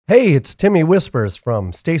Hey, it's Timmy Whispers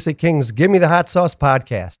from Stacey King's Gimme the Hot Sauce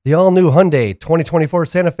podcast. The all-new Hyundai 2024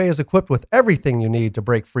 Santa Fe is equipped with everything you need to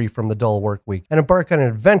break free from the dull work week and embark on an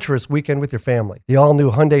adventurous weekend with your family. The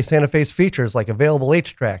all-new Hyundai Santa Fe's features like available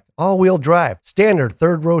H-Track, all-wheel drive, standard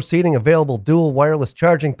third-row seating, available dual wireless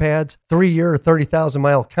charging pads, 3-year or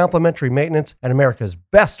 30,000-mile complimentary maintenance, and America's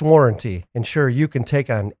best warranty ensure you can take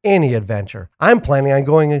on any adventure. I'm planning on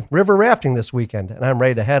going river rafting this weekend, and I'm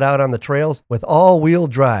ready to head out on the trails with all-wheel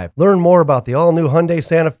drive. Learn more about the all-new Hyundai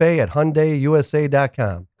Santa Fe at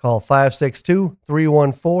HyundaiUSA.com. Call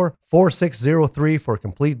 562-314-4603 for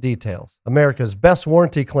complete details. America's best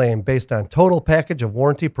warranty claim based on total package of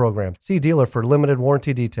warranty programs. See dealer for limited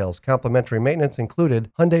warranty details. Complimentary maintenance included.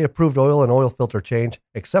 Hyundai approved oil and oil filter change,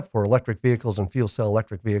 except for electric vehicles and fuel cell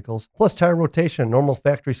electric vehicles. Plus tire rotation and normal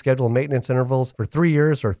factory scheduled maintenance intervals for 3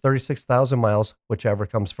 years or 36,000 miles, whichever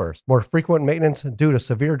comes first. More frequent maintenance due to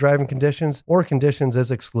severe driving conditions or conditions is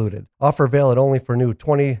excluded. Offer valid only for new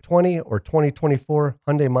 2020 or 2024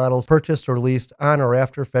 Hyundai models purchased or leased on or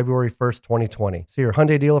after February 1st, 2020. See your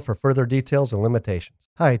Hyundai dealer for further details and limitations.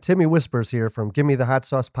 Hi, Timmy Whispers here from Gimme the Hot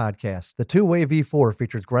Sauce podcast. The two-way V4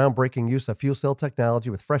 features groundbreaking use of fuel cell technology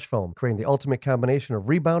with fresh foam, creating the ultimate combination of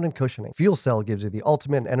rebound and cushioning. Fuel cell gives you the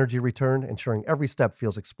ultimate energy return, ensuring every step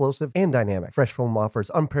feels explosive and dynamic. Fresh foam offers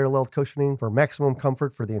unparalleled cushioning for maximum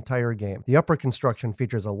comfort for the entire game. The upper construction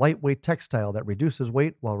features a lightweight textile that reduces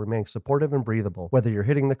weight while remaining supportive and breathable. Whether you're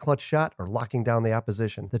hitting the clutch shot or locking down the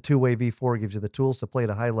opposition, the two-way V4 gives you the tools to play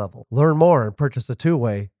at a high level. Learn more and purchase a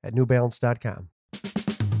two-way at newbalance.com.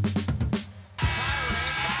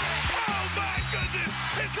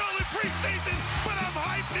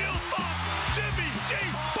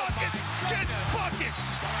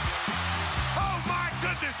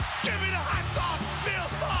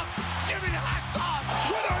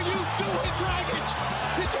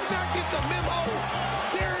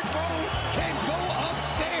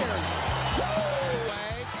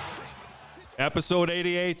 Episode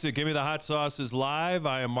 88 to Gimme the Hot Sauce is live.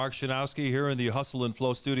 I am Mark Shanowski here in the Hustle and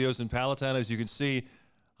Flow studios in Palatine. As you can see,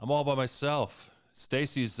 I'm all by myself.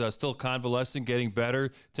 Stacy's still convalescing, getting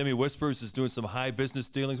better. Timmy Whispers is doing some high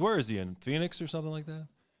business dealings. Where is he, in Phoenix or something like that?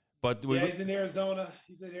 But he's in Arizona.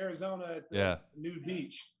 He's in Arizona at the nude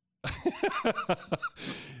beach.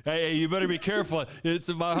 Hey, you better be careful. It's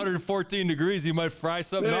about 114 degrees. You might fry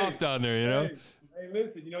something off down there, you know? Hey,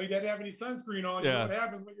 listen, you got to have any sunscreen on. You know what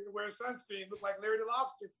happens when you wear sunscreen? Look like Larry the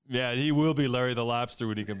Lobster. Yeah, he will be Larry the Lobster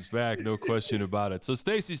when he comes back. No question about it. So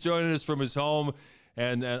Stacy's joining us from his home,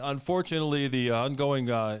 and unfortunately, the ongoing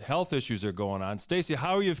health issues are going on. Stacy,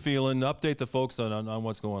 how are you feeling? Update the folks on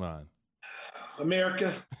what's going on.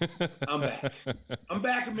 America, I'm back. I'm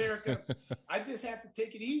back, America. I just have to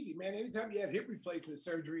take it easy, man. Anytime you have hip replacement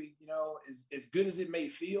surgery, as good as it may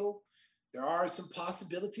feel, there are some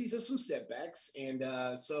possibilities of some setbacks. And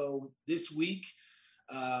so this week,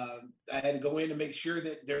 I had to go in to make sure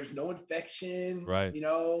that there's no infection, right?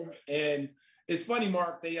 And it's funny,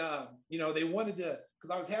 Mark, they wanted to, because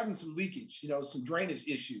I was having some leakage, some drainage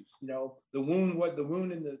issues, the wound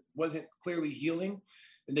wasn't clearly healing,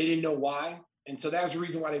 and they didn't know why. And so that's the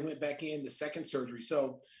reason why they went back in the second surgery.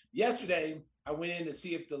 So yesterday I went in to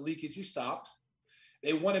see if the leakage has stopped.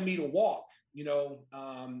 They wanted me to walk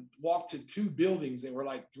to 2 buildings that were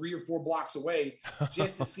like 3 or 4 blocks away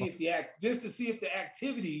just to see if the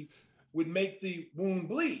activity would make the wound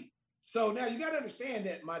bleed. So now you got to understand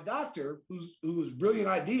that my doctor, whose brilliant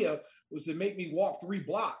idea was to make me walk 3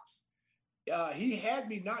 blocks, he had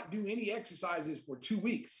me not do any exercises for 2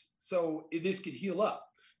 weeks so this could heal up.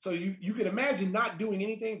 So you can imagine not doing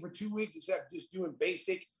anything for 2 weeks except just doing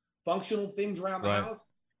basic functional things around the house.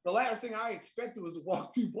 The last thing I expected was to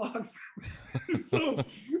walk 2 blocks. so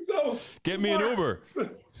get me an Uber.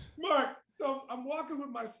 Mark, so I'm walking with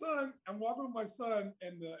my son. and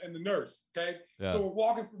the nurse. Okay. Yeah. So we're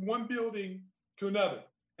walking from one building to another.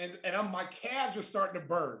 And my calves are starting to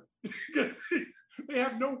burn because they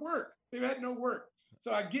have no work. They've had no work.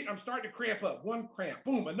 So I'm starting to cramp up. One cramp,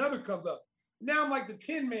 boom, another comes up. Now I'm like the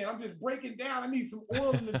Tin Man. I'm just breaking down. I need some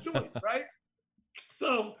oil in the joints, right?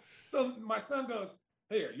 So my son goes,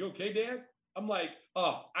 "Hey, are you okay, Dad?" I'm like,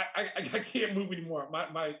 "Oh, I can't move anymore.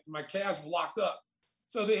 My calves were locked up."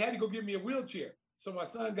 So they had to go get me a wheelchair. So my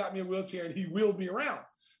son got me a wheelchair and he wheeled me around.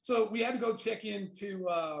 So we had to go check into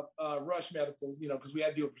Rush Medicals, because we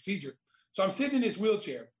had to do a procedure. So I'm sitting in this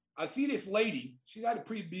wheelchair. I see this lady. She got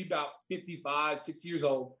to be about 55, 60 years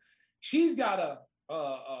old. She's got a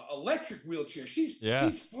electric wheelchair. She's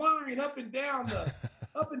flying up and down the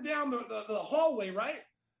hallway, right?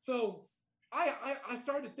 So I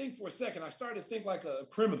started to think for a second. I started to think like a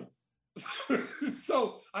criminal.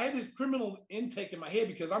 So I had this criminal intake in my head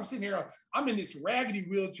because I'm sitting here, I'm in this raggedy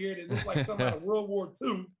wheelchair that looks like something out of World War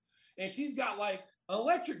II, and she's got like an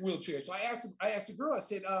electric wheelchair. So I asked the girl, I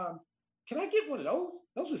said, can I get one of those?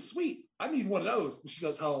 Those are sweet. I need one of those. And she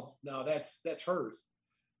goes, oh, no, that's hers.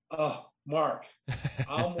 Oh, Mark,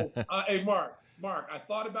 hey, Mark, I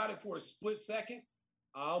thought about it for a split second.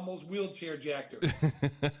 I almost wheelchair jacked her.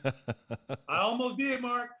 I almost did,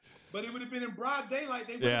 Mark, but it would have been in broad daylight.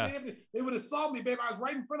 They would have saw me, babe. I was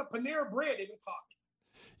right in front of Panera Bread. They would have caught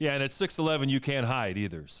me. Yeah, and at 6'11", you can't hide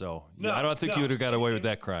either. So I don't think you would have got away with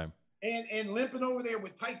that crime. And limping over there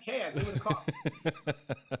with tight calves, they would have caught me.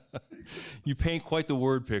 You paint quite the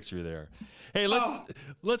word picture there. Hey,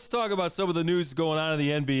 let's talk about some of the news going on in the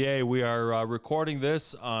NBA. We are recording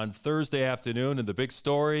this on Thursday afternoon, and the big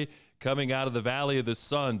story coming out of the Valley of the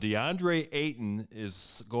Sun, DeAndre Ayton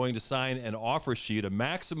is going to sign an offer sheet, a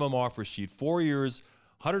maximum offer sheet, 4 years,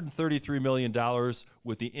 $133 million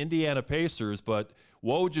with the Indiana Pacers. But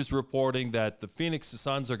Woj is reporting that the Phoenix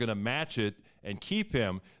Suns are going to match it and keep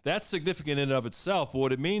him. That's significant in and of itself. But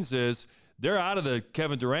what it means is they're out of the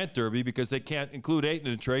Kevin Durant derby because they can't include Ayton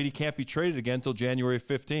in a trade. He can't be traded again until January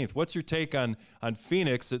 15th. What's your take on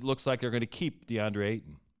Phoenix? It looks like they're going to keep DeAndre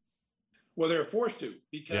Ayton. Well, they're forced to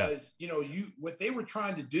because, what they were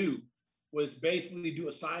trying to do was basically do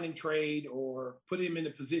a signing trade or put him in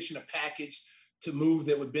a position, a package to move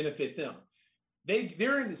that would benefit them.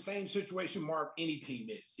 They're in the same situation, Mark, any team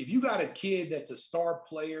is. If you got a kid that's a star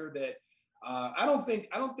player that I don't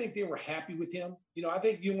think they were happy with him. I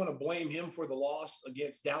think you want to blame him for the loss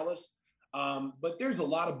against Dallas. But there's a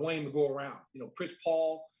lot of blame to go around. Chris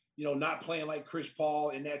Paul, not playing like Chris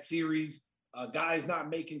Paul in that series. Guys not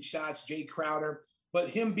making shots, Jay Crowder. But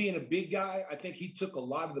him being a big guy, I think he took a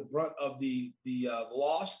lot of the brunt of the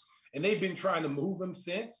loss. And they've been trying to move him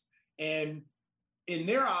since. And in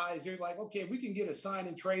their eyes, they're like, okay, if we can get a sign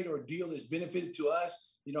and trade or a deal that's benefited to us,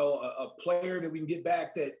 a player that we can get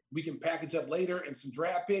back that we can package up later and some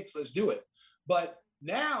draft picks, let's do it. But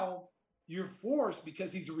now you're forced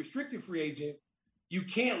because he's a restricted free agent. You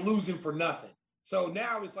can't lose him for nothing. So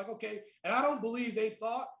now it's like, okay. And I don't believe they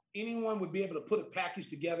thought anyone would be able to put a package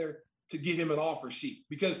together to get him an offer sheet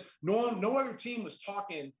because no other team was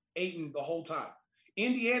talking Ayton the whole time.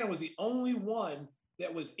 Indiana was the only one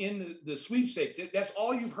that was in the sweepstakes. That's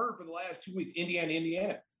all you've heard for the last 2 weeks,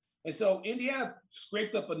 Indiana. And so Indiana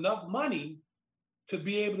scraped up enough money to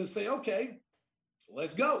be able to say, okay,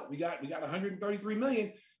 let's go. We got 133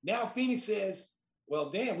 million. Now Phoenix says,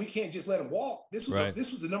 well, damn, we can't just let him walk. This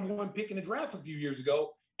was the number one pick in the draft a few years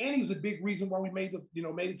ago. And he was a big reason why we made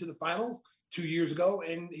it to the finals 2 years ago.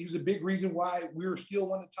 And he was a big reason why we were still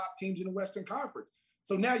one of the top teams in the Western Conference.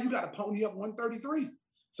 So now you got to pony up 133.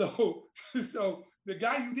 So the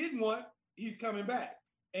guy you didn't want, he's coming back.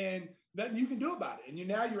 And nothing you can do about it. And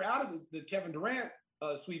you're out of the Kevin Durant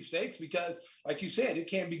sweepstakes because, like you said, it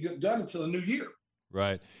can't be done until the new year.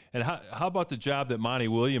 Right. And how about the job that Monty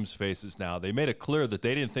Williams faces now? They made it clear that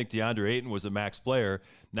they didn't think DeAndre Ayton was a max player.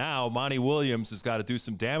 Now Monty Williams has got to do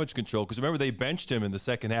some damage control because remember they benched him in the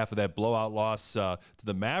second half of that blowout loss to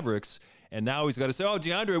the Mavericks. And now he's got to say, oh,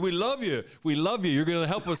 DeAndre, we love you. We love you. You're going to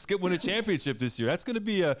help us win a championship this year. That's going to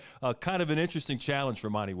be a kind of an interesting challenge for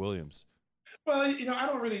Monty Williams. Well, I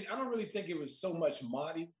don't really think it was so much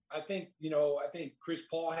Monty. I think Chris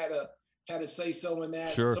Paul had a say so in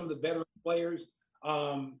that. Sure. Some of the veteran players.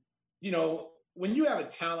 When you have a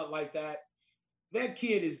talent like that, that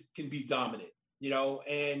kid can be dominant.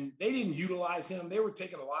 And they didn't utilize him. They were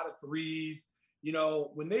taking a lot of threes.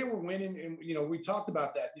 When they were winning, and we talked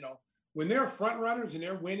about that. When they're front runners and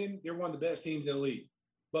they're winning, they're one of the best teams in the league.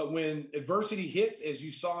 But when adversity hits, as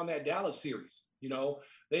you saw in that Dallas series,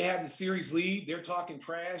 they have the series lead. They're talking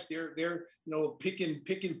trash. They're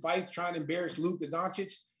picking fights, trying to embarrass Luka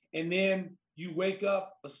Doncic. And then you wake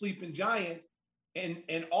up a sleeping giant,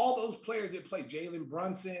 and all those players that play, Jalen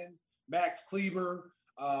Brunson, Max Kleber,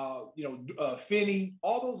 Finney,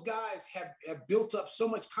 all those guys have built up so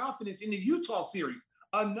much confidence in the Utah series.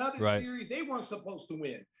 Another series they weren't supposed to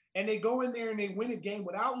win. And they go in there and they win a game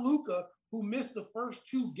without Luka, who missed the first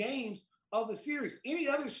 2 games of the series. Any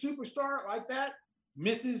other superstar like that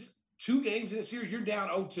misses 2 games in the series, you're down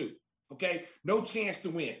 0-2, okay? No chance to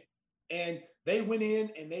win. And they went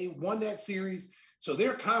in and they won that series. So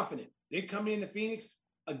they're confident. They come into Phoenix,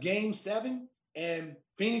 a game 7, and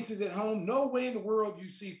Phoenix is at home. No way in the world you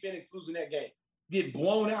see Phoenix losing that game. Get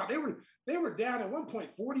blown out. They were down at one point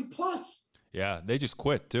 40 plus. Yeah, they just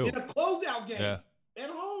quit too. In a closeout game at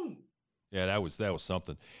home. Yeah, that was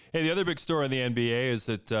something. Hey, the other big story in the NBA is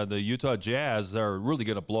that the Utah Jazz are really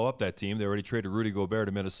going to blow up that team. They already traded Rudy Gobert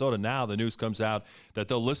to Minnesota. Now the news comes out that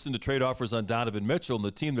they'll listen to trade offers on Donovan Mitchell, and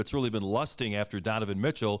the team that's really been lusting after Donovan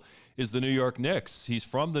Mitchell is the New York Knicks. He's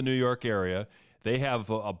from the New York area. They have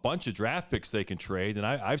a bunch of draft picks they can trade, and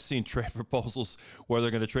I've seen trade proposals where they're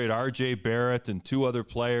going to trade R.J. Barrett and 2 other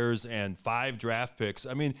players and 5 draft picks.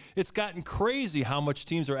 I mean, it's gotten crazy how much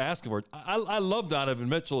teams are asking for it. I love Donovan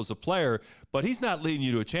Mitchell as a player, but he's not leading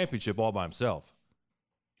you to a championship all by himself.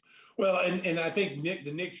 Well, and I think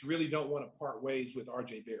the Knicks really don't want to part ways with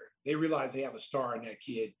R.J. Barrett. They realize they have a star in that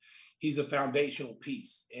kid. He's a foundational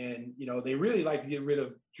piece, and they really like to get rid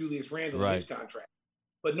of Julius Randle in his contract.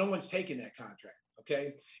 But no one's taking that contract,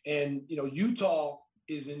 okay? And, Utah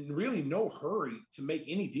is in really no hurry to make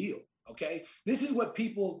any deal, okay? This is what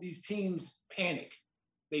these teams panic.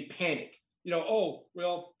 They panic. Oh,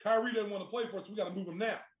 well, Kyrie doesn't want to play for us. We got to move him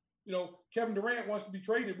now. Kevin Durant wants to be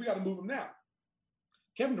traded. We got to move him now.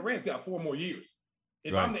 Kevin Durant's got 4 more years.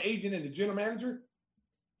 If I'm the agent and the general manager,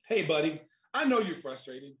 hey, buddy, I know you're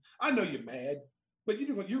frustrated. I know you're mad, but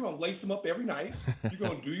you're going to lace him up every night. You're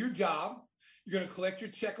going to do your job. You're going to collect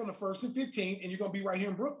your check on the 1st and 15th, and you're going to be right here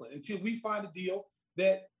in Brooklyn until we find a deal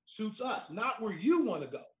that suits us, not where you want to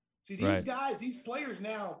go. See, these guys, these players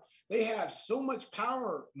now, they have so much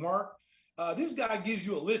power, Mark. This guy gives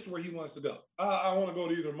you a list where he wants to go. I want to go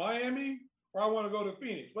to either Miami or I want to go to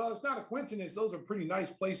Phoenix. Well, it's not a coincidence. Those are pretty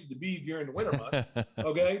nice places to be during the winter months,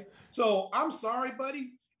 okay? So I'm sorry,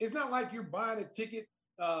 buddy. It's not like you're buying a ticket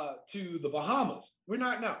to the Bahamas. We're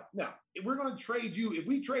not, no. If we're going to trade you, if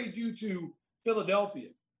we trade you to Philadelphia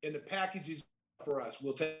and the package is for us,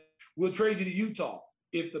 we'll trade you to Utah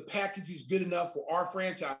if the package is good enough for our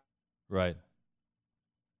franchise. Right.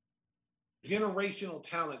 Generational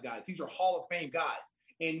talent guys. These are Hall of Fame guys.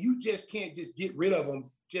 And you just can't just get rid of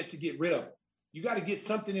them just to get rid of them. You got to get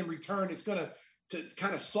something in return that's going to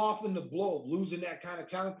kind of soften the blow of losing that kind of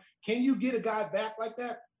talent. Can you get a guy back like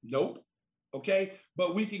that? Nope. Okay.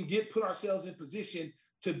 But we can put ourselves in position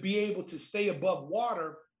to be able to stay above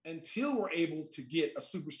water until we're able to get a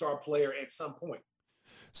superstar player at some point.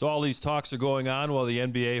 So all these talks are going on while the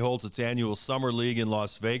NBA holds its annual Summer League in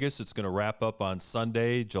Las Vegas. It's going to wrap up on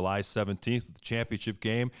Sunday, July 17th, with the championship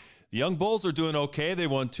game. The Young Bulls are doing okay. They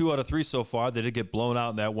won 2 out of 3 so far. They did get blown out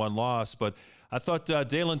in that one loss, but I thought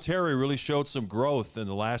Dalen Terry really showed some growth in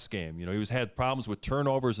the last game. He had problems with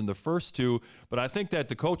turnovers in the first 2, but I think that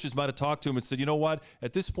the coaches might have talked to him and said, you know what,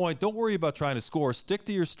 at this point, don't worry about trying to score. Stick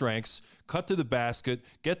to your strengths, cut to the basket,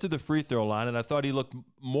 get to the free throw line, and I thought he looked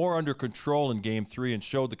more under control in Game 3 and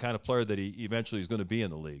showed the kind of player that he eventually is going to be in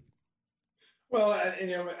the league. Well,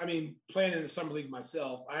 playing in the Summer League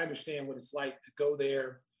myself, I understand what it's like to go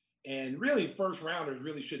there. And really, first rounders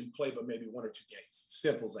really shouldn't play but maybe 1 or 2 games.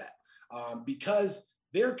 Simple as that. Because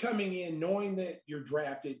they're coming in knowing that you're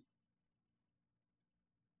drafted.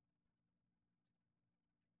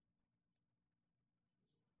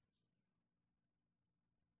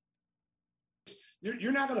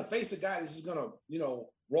 You're not going to face a guy that's just going to,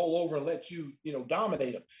 roll over and let you,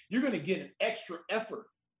 dominate him. You're going to get an extra effort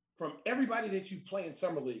from everybody that you play in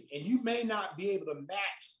Summer League. And you may not be able to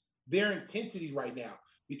match their intensity right now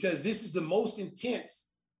because this is the most intense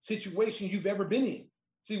situation you've ever been in.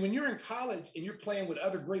 See, when you're in college and you're playing with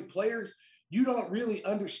other great players, you don't really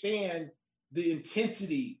understand the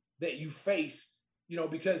intensity that you face,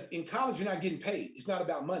 because in college, you're not getting paid. It's not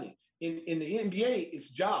about money. In the NBA,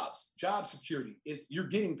 it's job security. You're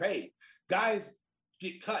getting paid. Guys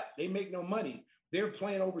get cut. They make no money. They're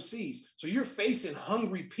playing overseas. So you're facing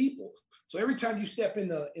hungry people. So every time you step in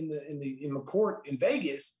the court in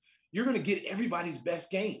Vegas, you're going to get everybody's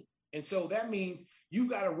best game. And so that means you've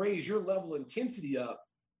got to raise your level of intensity up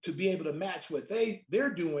to be able to match what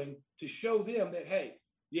they're doing to show them that, hey,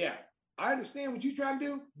 yeah, I understand what you're trying to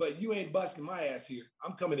do, but you ain't busting my ass here.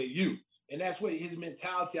 I'm coming at you. And that's what his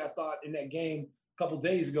mentality, I thought, in that game a couple of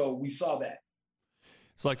days ago, we saw that.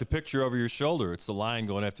 It's like the picture over your shoulder. It's the lion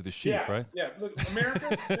going after the sheep, right? Yeah. Look,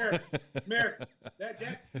 America.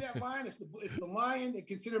 That lion is the lion. They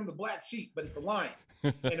consider him the black sheep, but it's a lion.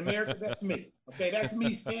 In America, that's me. Okay, that's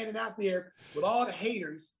me standing out there with all the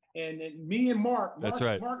haters, and me and Mark. That's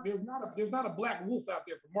right. Mark, there's not a black wolf out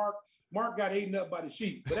there for Mark. Mark got eaten up by the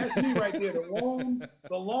sheep, but that's me right there,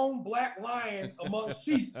 the lone black lion among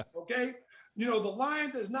sheep. Okay, the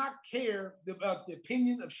lion does not care about the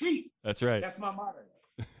opinion of sheep. That's right. That's my motto.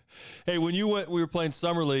 Hey, when we were playing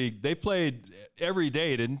Summer League, they played every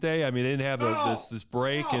day, didn't they? I mean, they didn't have this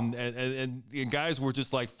break, and guys were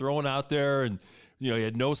just like thrown out there, and you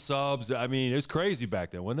had no subs. I mean, it was crazy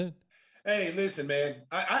back then, wasn't it? Hey, listen, man.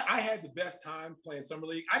 I had the best time playing summer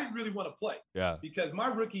league. I didn't really want to play. Yeah. Because my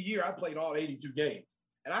rookie year, I played all 82 games,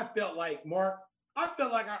 and I felt like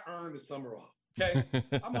I earned the summer off. Okay,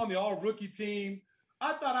 I'm on the all rookie team.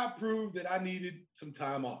 I thought I proved that I needed some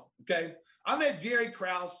time off. Okay, I let Jerry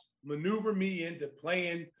Krause maneuver me into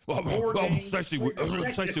playing more games. Stacey, we need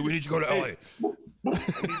you to go to LA. I need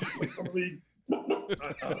you to play summer league.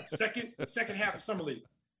 Second half of summer league.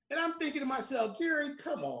 And I'm thinking to myself, Jerry,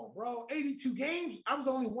 come on, bro. 82 games. I was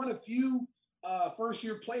only one of few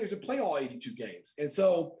first-year players to play all 82 games. And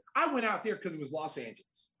so I went out there because it was Los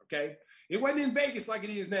Angeles, okay? It wasn't in Vegas like it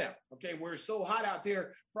is now, okay, where it's so hot out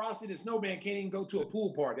there, Frosty the Snowman can't even go to a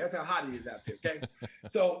pool party. That's how hot it is out there, okay?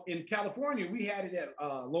 So in California, we had it at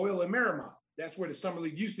Loyola Marymount. That's where the Summer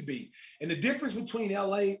League used to be. And the difference between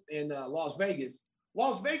LA and Las Vegas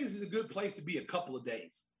is a good place to be a couple of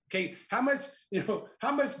days. Okay, how much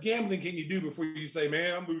gambling can you do before you say,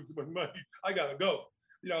 man, I'm moving too much money, I gotta go.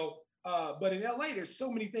 But in LA, there's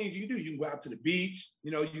so many things you can do. You can go out to the beach,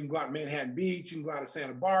 you can go out to Manhattan Beach, you can go out to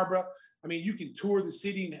Santa Barbara. I mean, you can tour the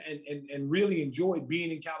city and really enjoy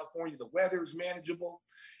being in California. The weather is manageable.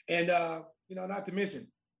 And not to mention,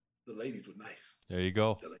 the ladies were nice. There you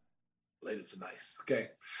go. The ladies are nice. Okay.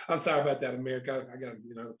 I'm sorry about that, America. I gotta,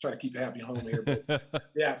 try to keep a happy home here. But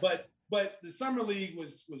yeah, but the summer league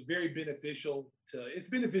was very beneficial it's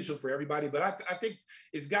beneficial for everybody, but I think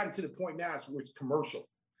it's gotten to the point now where it's commercial.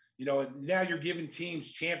 Now you're giving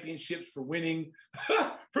teams championships for winning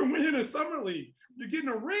a summer league. You're getting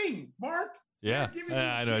a ring, Mark. Yeah,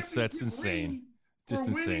 I know that's insane. Just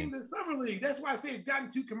insane. Winning the summer league. That's why I say it's gotten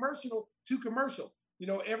too commercial.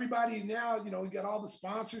 Everybody now, you got all the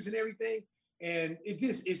sponsors and everything, and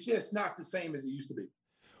it's just not the same as it used to be.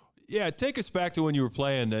 Yeah, take us back to when you were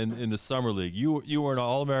playing in the summer league. You were an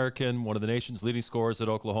All-American, one of the nation's leading scorers at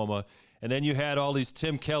Oklahoma, and then you had all these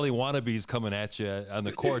Tim Kelly wannabes coming at you on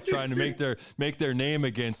the court trying to make their name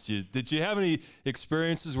against you. Did you have any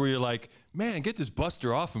experiences where you're like, man, get this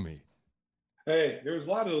buster off of me? Hey, there was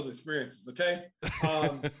a lot of those experiences. Okay,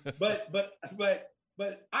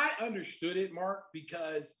 but I understood it, Mark,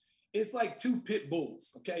 because it's like two pit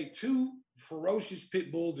bulls. Okay, two ferocious pit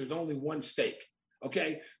bulls. There's only one steak.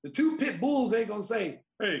 Okay, the two pit bulls ain't gonna say,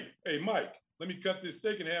 hey, Mike, let me cut this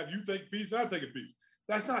steak in half. You take a piece, I'll take a piece.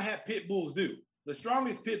 That's not how pit bulls do. The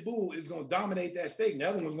strongest pit bull is gonna dominate that steak, and the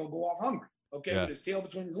other one's gonna go off hungry, with his tail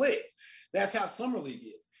between his legs. That's how summer league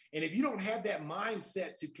is. And if you don't have that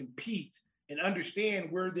mindset to compete and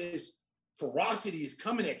understand where this ferocity is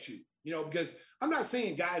coming at you, because I'm not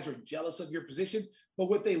saying guys are jealous of your position,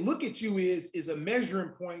 but what they look at you is a measuring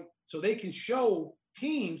point so they can show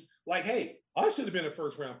teams like, hey, I should have been a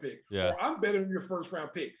first round pick, or I'm better than your first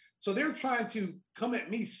round pick. So they're trying to come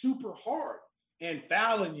at me super hard and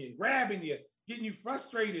fouling you, grabbing you, getting you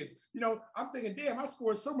frustrated. I'm thinking, damn, I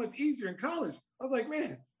scored so much easier in college. I was like,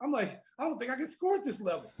 man, I don't think I can score at this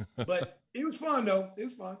level. But it was fun, though. It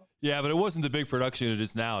was fun. Yeah, but it wasn't the big production it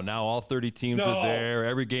is now. Now all 30 teams are there.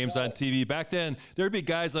 Every game's on TV. Back then, there'd be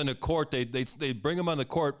guys on the court. They'd bring them on the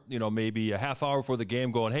court, maybe a half hour before the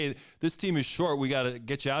game going, hey, this team is short. We got to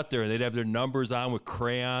get you out there. And they'd have their numbers on with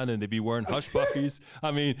crayon, and they'd be wearing hush puppies.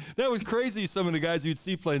 I mean, that was crazy, some of the guys you'd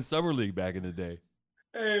see playing summer league back in the day.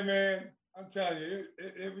 Hey, man, I'm telling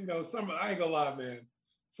you, summer, I ain't going to lie, man.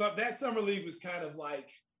 So that summer league was kind of like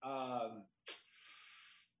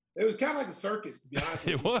it was kind of like a circus, to be honest with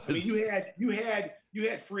you. It was. I mean, you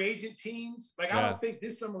had free agent teams. Like, I don't think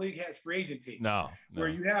this summer league has free agent teams. No. Where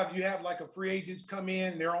you have like a free agents come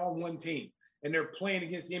in, and they're all on one team, and they're playing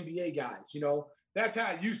against NBA guys. That's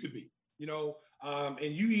how it used to be. And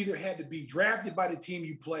you either had to be drafted by the team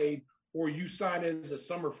you played, or you signed as a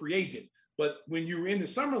summer free agent. But when you were in the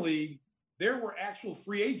summer league, there were actual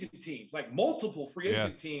free agent teams, like multiple free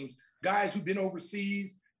agent teams, guys who've been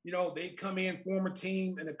overseas. They come in, form a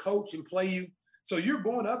team and a coach and play you. So you're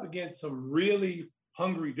going up against some really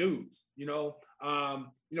hungry dudes. We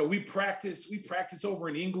practice over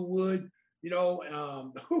in Inglewood,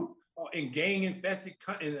 in gang infested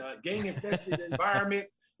environment.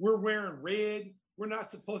 We're wearing red. We're not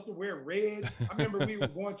supposed to wear red. I remember we were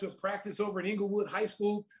going to a practice over in Inglewood High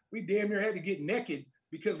School. We damn near had to get naked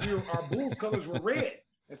because our Bulls colors were red.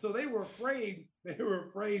 And so they were afraid. They were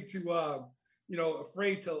afraid to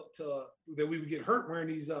that we would get hurt wearing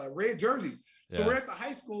these red jerseys. So we're at the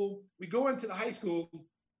high school. We go into the high school,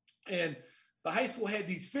 and the high school had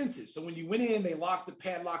these fences. So when you went in, they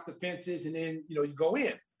padlocked the fences, and then you go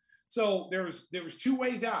in. So there was two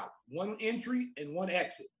ways out, one entry and one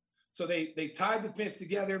exit. So they tied the fence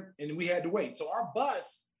together, and we had to wait. So our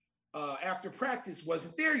bus after practice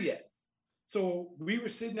wasn't there yet. So we were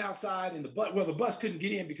sitting outside in the bus. Well, the bus couldn't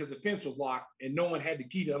get in because the fence was locked and no one had the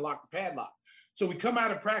key to unlock the padlock. So we come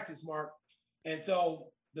out of practice, Mark. And so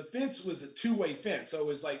the fence was a two-way fence. So it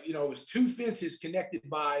was like, it was two fences connected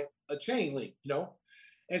by a chain link,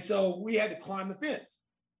 And so we had to climb the fence.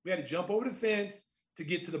 We had to jump over the fence to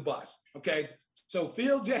get to the bus. Okay. So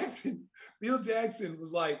Phil Jackson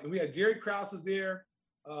was like, we had Jerry Krause was there,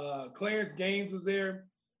 Clarence Gaines was there,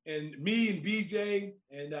 and me and BJ.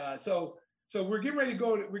 And so we're getting ready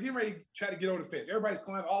to try to get over the fence. Everybody's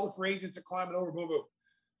climbing, all the free agents are climbing over, boom, boom.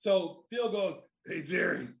 So Phil goes, "Hey,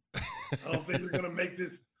 Jerry, I don't think you're gonna make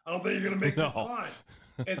this. I don't think you're gonna make this climb."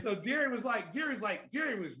 And so Jerry's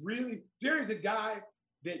a guy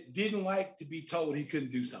that didn't like to be told he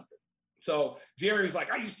couldn't do something. So Jerry was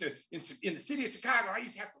like, I used to, in the city of Chicago, I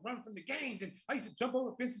used to have to run from the games and I used to jump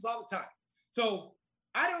over fences all the time. So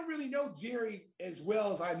I don't really know Jerry as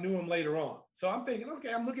well as I knew him later on. So I'm thinking,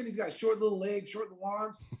 okay, I'm looking, he's got short little legs, short little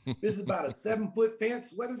arms. This is about a 7-foot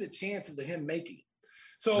fence. What are the chances of him making it?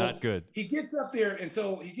 So not good. He gets up there and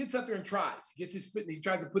tries. He gets his foot and he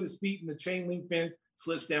tries to put his feet in the chain link fence,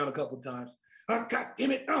 slips down a couple of times. Oh, God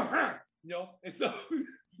damn it. And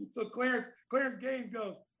so Clarence Gaines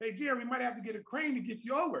goes, "Hey, Jerry, we might have to get a crane to get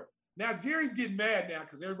you over." Now, Jerry's getting mad now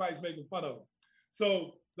because everybody's making fun of him.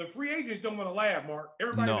 So the free agents don't want to laugh, Mark.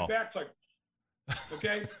 Everybody in the back's like,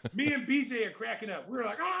 okay? Me and BJ are cracking up. We're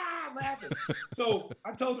like, laughing. So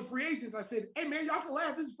I told the free agents, I said, "Hey, man, y'all can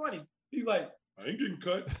laugh. This is funny." He's like, "I ain't getting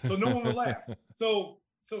cut." So no one will laugh. So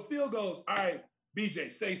Phil goes, "All right,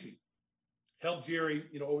 BJ, Stacy, help Jerry,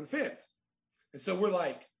 over the fence." And so we're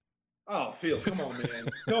like, "Oh, Phil, come on, man.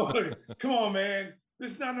 No, come on, man.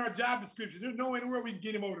 This is not in our job description. There's no anywhere we can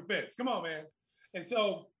get him over the fence. Come on, man." And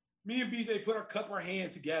so me and BJ cup our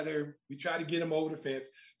hands together. We try to get him over the fence.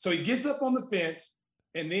 So he gets up on the fence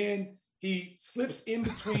and then he slips in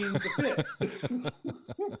between the fence.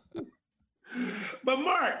 But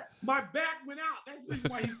Mark, my back went out. That's the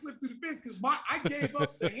reason why he slipped through the fence, because I gave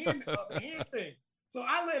up the hand thing. So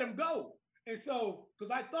I let him go. And so,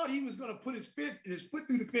 because I thought he was going to put his foot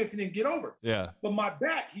through the fence and then get over. Yeah. But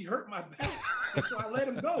he hurt my back. And so I let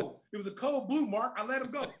him go. It was a cold blue, Mark. I let him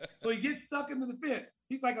go. So he gets stuck into the fence.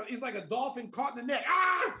 He's like a dolphin caught in the net.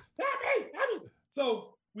 Help me.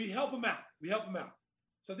 So we help him out.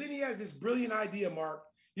 So then he has this brilliant idea, Mark.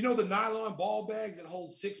 The nylon ball bags that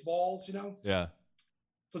hold 6 balls, Yeah.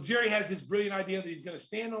 So Jerry has this brilliant idea that he's going to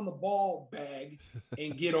stand on the ball bag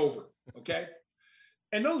and get over, okay?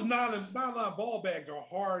 And those nylon ball bags are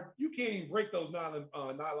hard. You can't even break those nylon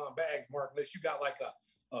bags, Mark, unless you got like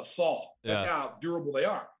a saw. That's how durable they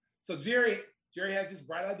are. So Jerry has this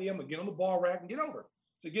bright idea. I'm going to get on the ball rack and get over.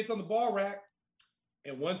 So he gets on the ball rack,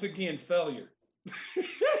 and once again, failure.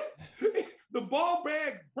 The ball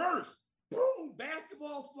bag burst. Boom,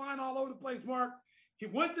 basketballs flying all over the place, Mark. He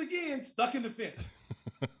once again stuck in the fence,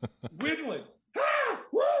 wiggling.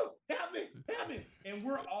 Help me. And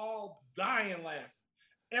we're all dying laughing.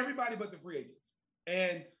 Everybody but the free agents.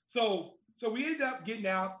 And so we ended up getting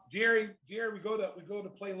out. Jerry, we go to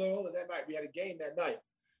play Loyola that night. We had a game that night.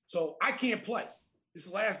 So I can't play. This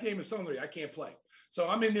is the last game of summer league. I can't play. So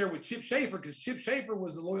I'm in there with Chip Schaefer, because Chip Schaefer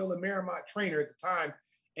was the Loyola Marymount trainer at the time.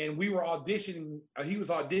 And we were auditioning. He was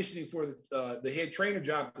auditioning for the head trainer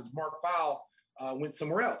job because Mark Fowle went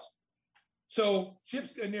somewhere else. So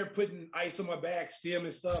Chip's in there putting ice on my back, stem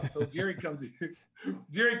and stuff. So Jerry comes in.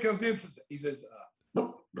 He says,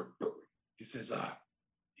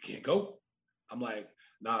 "You can't go." I'm like,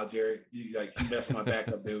 "Nah, Jerry, you messed my back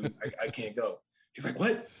up, dude. I can't go." He's like,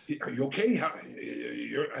 "What? Are you okay?"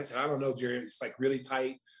 I said, "I don't know, Jerry. It's like really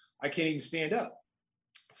tight. I can't even stand up."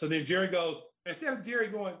 So then Jerry goes, instead of Jerry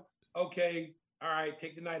going, "Okay, all right,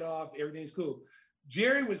 take the night off. Everything's cool."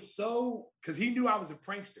 Jerry was because he knew I was a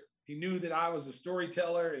prankster. He knew that I was a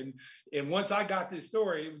storyteller. And once I got this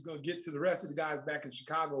story, it was going to get to the rest of the guys back in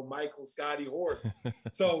Chicago, Michael, Scotty, Horace.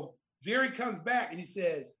 So Jerry comes back and he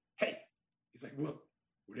says, "Hey," he's like, "Look,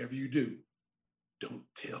 whatever you do, don't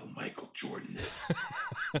tell Michael Jordan this."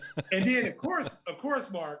 And then of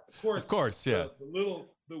course, Mark, yeah.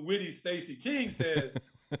 The witty Stacey King says,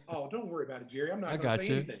 "Oh, don't worry about it, Jerry. I'm not going to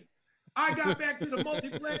say anything." I got back to the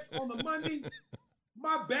multiplex on the Monday.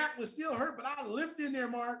 My back was still hurt, but I limped in there,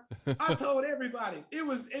 Mark. I told everybody. It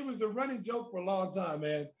was the running joke for a long time,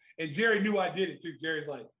 man. And Jerry knew I did it too. Jerry's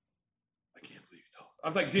like, "I can't believe you told." I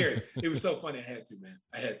was like, "Jerry, it was so funny. I had to, man.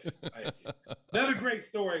 I had to. Another great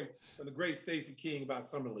story from the great Stacey King about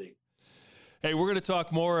Summer League. Hey, we're going to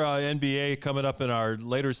talk more NBA coming up in our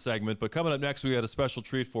later segment, but coming up next, we got a special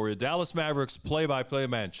treat for you. Dallas Mavericks play-by-play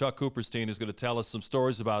man Chuck Cooperstein is going to tell us some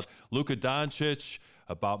stories about Luka Doncic,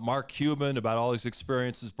 about Mark Cuban, about all his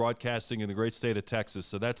experiences broadcasting in the great state of Texas.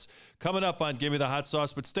 So that's coming up on Give Me the Hot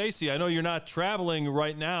Sauce. But Stacey, I know you're not traveling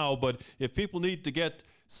right now, but if people need to get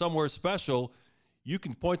somewhere special, you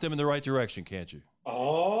can point them in the right direction, can't you?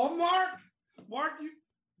 Oh, Mark,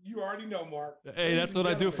 you already know, Mark. Hey, that's what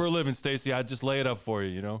I do for a living, Stacey. I just lay it up for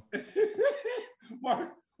you,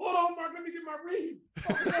 Mark, hold on, Mark. Let me get my read.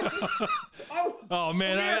 Oh,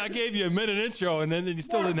 man, I gave you a minute intro, and then you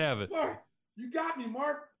still didn't have it. Mark, you got me,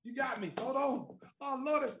 Mark. You got me. Hold on. Oh,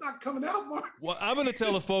 no, it's not coming out, Mark. Well, I'm going to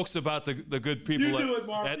tell the folks about the good people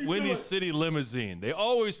at Windy City Limousine. They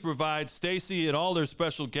always provide Stacey and all their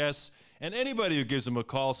special guests and anybody who gives them a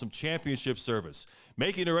call some championship service.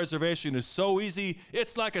 Making a reservation is so easy,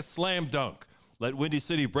 it's like a slam dunk. Let Windy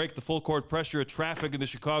City break the full court pressure of traffic in the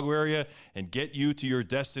Chicago area and get you to your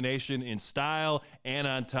destination in style and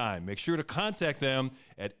on time. Make sure to contact them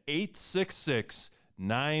at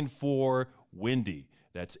 866-94-WINDY.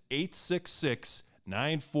 That's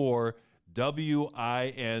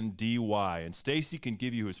 866-94-WINDY. And Stacey can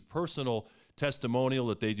give you his personal testimonial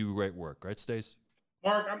that they do great work. Right, Stace?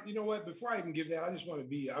 Mark, you know what? Before I even give that, I just want to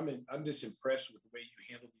be, I'm just impressed with the way you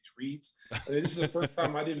handle these reads. This is the first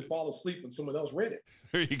time I didn't fall asleep when someone else read it.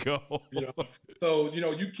 There you go. So,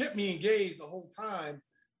 you kept me engaged the whole time,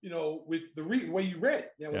 with the way you read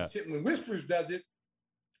it. When Whispers does it,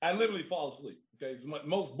 I literally fall asleep. Okay, it's the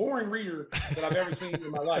most boring reader that I've ever seen in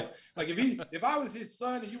my life. Like if I was his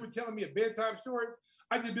son and you were telling me a bedtime story,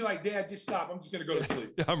 I'd just be like, Dad, just stop. I'm just gonna go to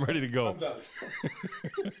sleep. I'm ready to go. I'm done.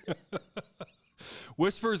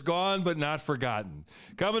 Whispers gone, but not forgotten.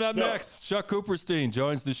 Coming up next, Chuck Cooperstein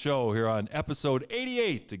joins the show here on episode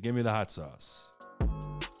 88 to Give Me the Hot Sauce.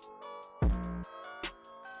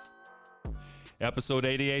 Episode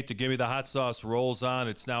 88 to Give Me the Hot Sauce rolls on.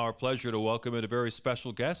 It's now our pleasure to welcome in a very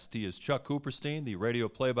special guest. He is Chuck Cooperstein, the radio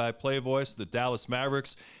play-by-play voice of the Dallas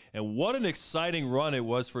Mavericks. And what an exciting run it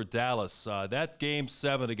was for Dallas. That Game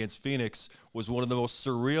 7 against Phoenix was one of the most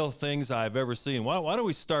surreal things I've ever seen. Why don't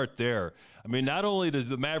we start there? I mean, not only does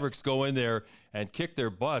the Mavericks go in there and kick their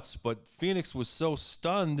butts, but Phoenix was so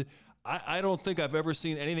stunned. I don't think I've ever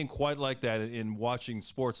seen anything quite like that in watching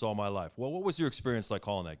sports all my life. Well, what was your experience like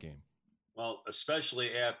calling that game? Well,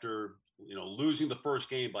 especially after, losing the first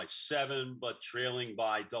game by 7, but trailing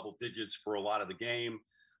by double digits for a lot of the game,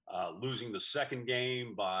 losing the second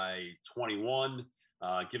game by 21,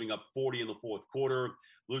 giving up 40 in the fourth quarter,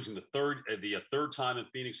 losing the third time in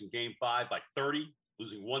Phoenix in Game 5 by 30,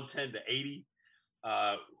 losing 110-80.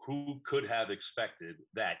 Who could have expected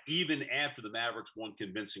that? Even after the Mavericks won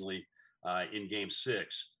convincingly in Game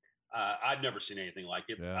 6, I've never seen anything like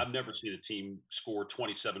it. Yeah. I've never seen a team score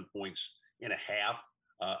 27 points in a half,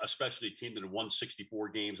 especially a team that had won 64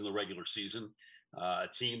 games in the regular season, a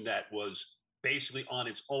team that was basically on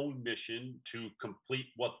its own mission to complete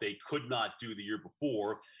what they could not do the year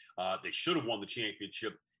before. They should have won the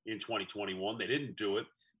championship in 2021. They didn't do it,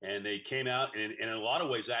 and they came out and in a lot of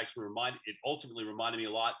ways actually ultimately reminded me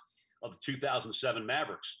a lot of the 2007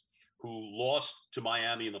 Mavericks, who lost to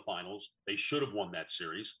Miami in the finals. They should have won that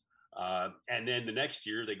series. And then the next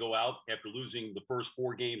year they go out after losing the first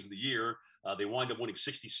 4 games of the year. They wind up winning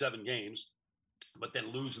 67 games, but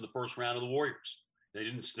then lose in the first round of the Warriors. They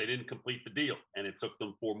didn't complete the deal, and it took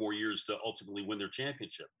them 4 more years to ultimately win their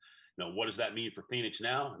championship. What does that mean for Phoenix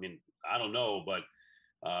now? I mean, I don't know, but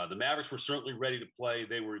the Mavericks were certainly ready to play.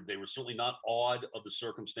 They were certainly not awed of the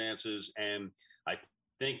circumstances, and I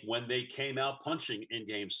think when they came out punching in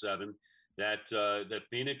Game 7, that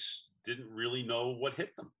Phoenix didn't really know what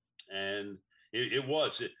hit them. And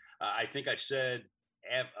I think I said,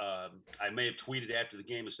 I may have tweeted after the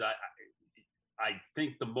game, I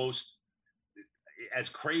think the most, as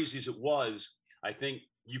crazy as it was, I think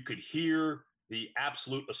you could hear the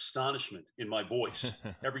absolute astonishment in my voice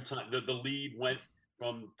every time the lead went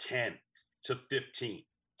from 10 to 15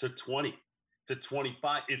 to 20 to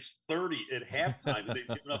 25. It's 30 at halftime. They've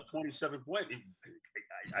given up 27 points.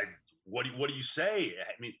 What do you say?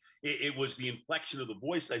 I mean, it was the inflection of the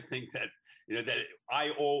voice, I think, that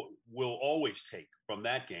will always take from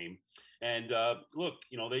that game. And look,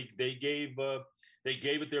 they gave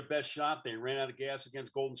it their best shot. They ran out of gas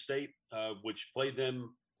against Golden State, which played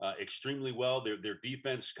them extremely well. Their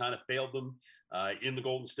defense kind of failed them in the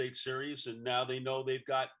Golden State series, and now they know they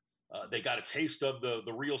got a taste of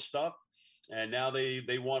the real stuff, and now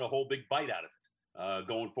they want a whole big bite out of it.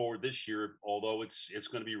 Going forward this year, although it's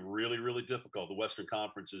going to be really, really difficult. The Western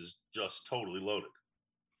Conference is just totally loaded.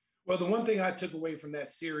 Well, the one thing I took away from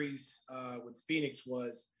that series with Phoenix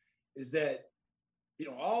is that,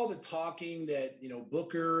 all the talking that,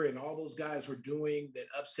 Booker and all those guys were doing that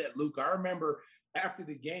upset Luka. I remember after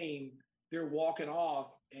the game, they're walking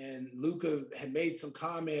off, and Luka had made some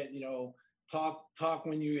comment, talk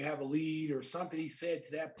when you have a lead or something he said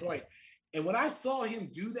to that point. And when I saw him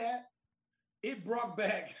do that, it brought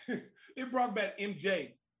back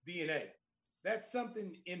MJ DNA. That's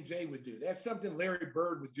something MJ would do. That's something Larry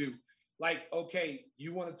Bird would do. Like, okay,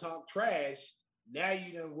 you want to talk trash? Now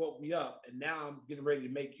you done woke me up, and now I'm getting ready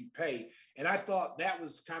to make you pay. And I thought that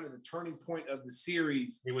was kind of the turning point of the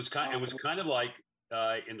series. It was kind of like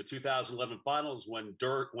in the 2011 finals when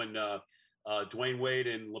Dwayne Wade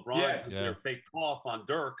and LeBron did their fake cough on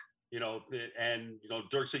Dirk.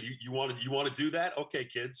 Dirk said, "You want to do that? Okay,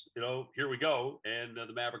 kids. Here we go." And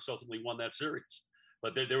the Mavericks ultimately won that series.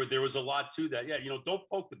 But there was a lot to that. Yeah, don't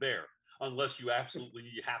poke the bear unless you absolutely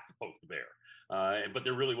have to poke the bear. But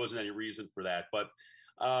there really wasn't any reason for that. But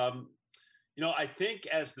I think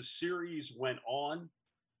as the series went on,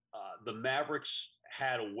 the Mavericks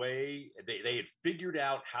had a way. They had figured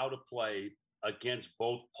out how to play against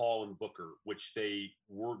both Paul and Booker, which they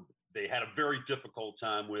had a very difficult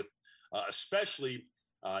time with, especially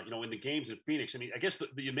in the games in Phoenix. I mean, I guess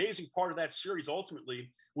the amazing part of that series ultimately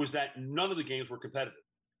was that none of the games were competitive.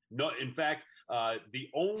 No, in fact, the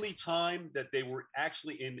only time that they were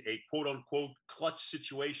actually in a quote unquote clutch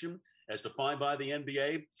situation, as defined by the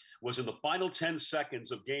NBA, was in the final 10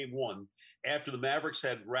 seconds of game one, after the Mavericks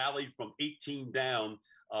had rallied from 18 down.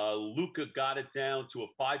 Luka got it down to a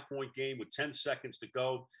 5-point game with 10 seconds to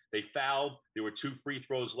go. They fouled. There were 2 free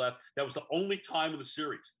throws left. That was the only time in the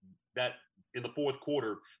series that in the fourth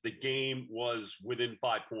quarter, the game was within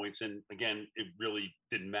 5 points. And again, it really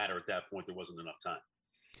didn't matter at that point. There wasn't enough time.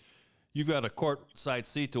 You've got a courtside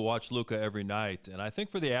seat to watch Luka every night. And I think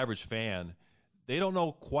for the average fan, they don't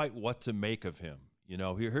know quite what to make of him.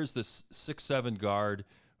 Here's this 6'7" guard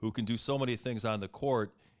who can do so many things on the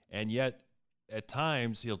court, and yet at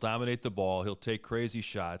times he'll dominate the ball. He'll take crazy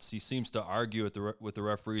shots. He seems to argue with the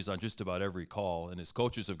referees on just about every call, and his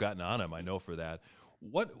coaches have gotten on him, I know for that.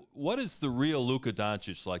 What is the real Luka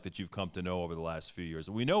Doncic like that you've come to know over the last few years?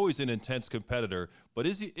 We know he's an intense competitor, but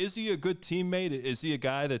is he a good teammate? Is he a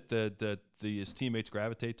guy that his teammates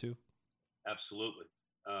gravitate to? Absolutely.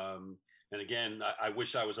 And again, I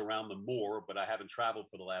wish I was around them more, but I haven't traveled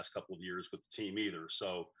for the last couple of years with the team either.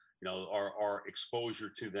 So, our exposure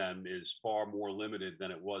to them is far more limited than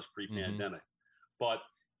it was pre-pandemic. Mm-hmm. But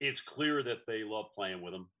it's clear that they love playing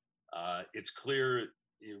with him. It's clear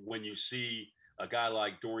when you see a guy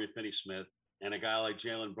like Dorian Finney-Smith and a guy like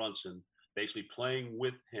Jalen Brunson basically playing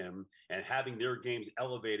with him and having their games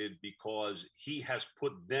elevated because he has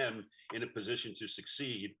put them in a position to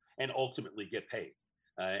succeed and ultimately get paid.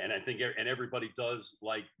 And I think everybody does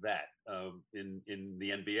like that in the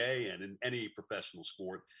NBA and in any professional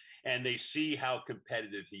sport. And they see how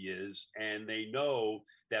competitive he is, and they know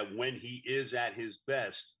that when he is at his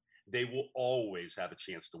best, they will always have a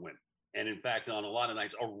chance to win. And in fact, on a lot of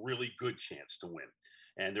nights, a really good chance to win.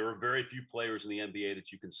 And there are very few players in the NBA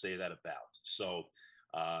that you can say that about. So,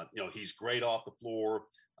 he's great off the floor.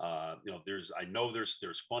 There's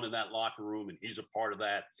fun in that locker room, and he's a part of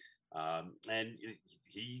that. And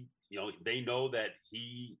they know that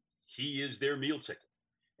he is their meal ticket.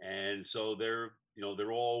 And so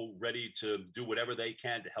they're all ready to do whatever they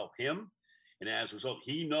can to help him. And as a result,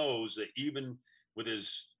 he knows that even with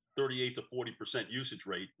his 38 to 40% usage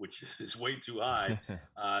rate, which is way too high,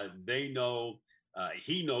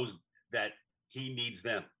 he knows that he needs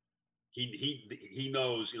them. He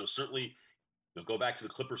knows, certainly, go back to the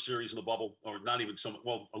Clippers series in the bubble, or not even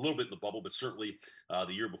a little bit in the bubble, but certainly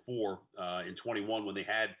the year before in 21 when they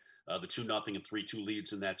had the 2-0 and 3-2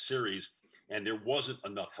 leads in that series, and there wasn't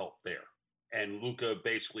enough help there. And Luka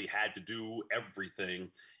basically had to do everything,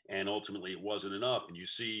 and ultimately it wasn't enough. And you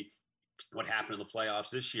see what happened in the playoffs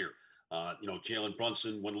this year. Jalen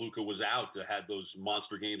Brunson, when Luka was out, had those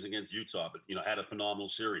monster games against Utah, but, had a phenomenal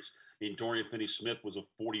series. I mean, Dorian Finney-Smith was a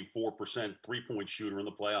 44% three-point shooter in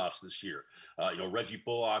the playoffs this year. Reggie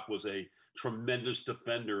Bullock was a tremendous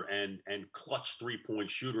defender and clutch three-point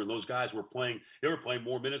shooter. And those guys were playing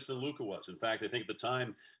more minutes than Luka was. In fact, I think at the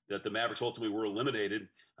time that the Mavericks ultimately were eliminated,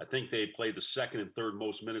 I think they played the second and third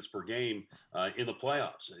most minutes per game in the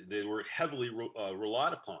playoffs. They were heavily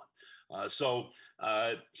relied upon. So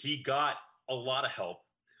he got a lot of help,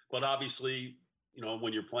 but obviously,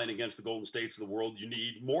 when you're playing against the Golden States of the world, you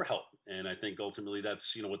need more help. And I think ultimately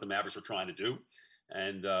that's, what the Mavericks are trying to do.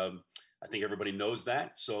 And I think everybody knows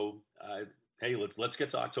that. So, hey, let's get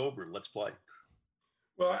to October and let's play.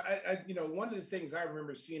 Well, one of the things I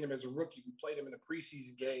remember seeing him as a rookie, we played him in a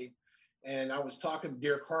preseason game, and I was talking to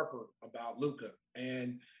Derek Harper about Luka,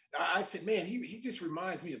 and I said, man, he just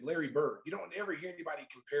reminds me of Larry Bird. You don't ever hear anybody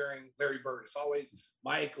comparing Larry Bird. It's always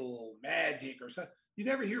Michael, Magic, or something. You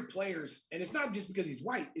never hear players, and it's not just because he's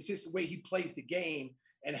white. It's just the way he plays the game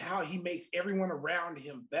and how he makes everyone around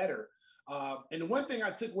him better. And the one thing I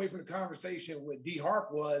took away from the conversation with D Harp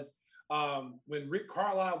was when Rick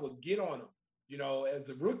Carlisle would get on him, you know, as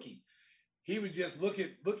a rookie, he would just look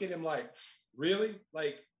at him like, really?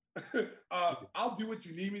 Like, I'll do what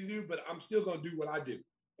you need me to do, but I'm still going to do what I do.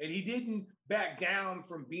 And he didn't back down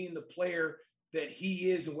from being the player that he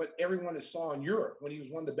is and what everyone saw in Europe when he was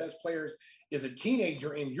one of the best players as a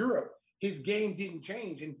teenager in Europe. His game didn't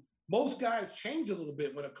change. And most guys change a little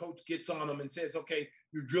bit when a coach gets on them and says, okay,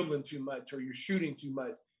 you're dribbling too much or you're shooting too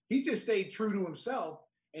much. He just stayed true to himself.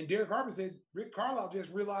 And Derek Harper said, Rick Carlisle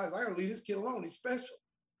just realized, I gotta leave this kid alone. He's special.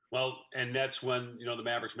 Well, and that's when, you know, the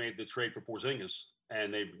Mavericks made the trade for Porzingis,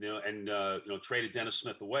 and they, traded Dennis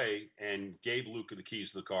Smith away and gave Luka the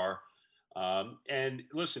keys to the car. And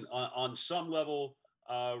listen, on some level,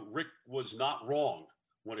 Rick was not wrong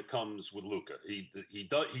when it comes with Luka. He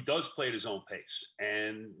does play at his own pace,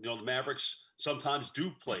 and you know the Mavericks sometimes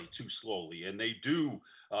do play too slowly, and they do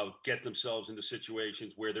get themselves into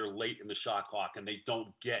situations where they're late in the shot clock and they don't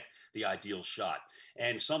get the ideal shot.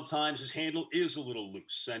 And sometimes his handle is a little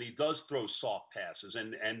loose, and he does throw soft passes,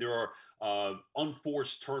 and there are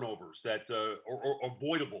unforced turnovers that or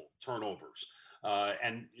avoidable turnovers.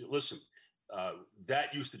 And listen,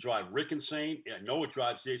 that used to drive Rick insane. I know it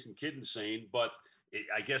drives Jason Kidd insane, but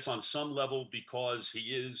I guess on some level, because he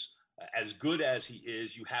is as good as he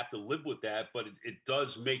is, you have to live with that. But it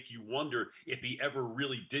does make you wonder if he ever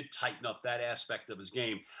really did tighten up that aspect of his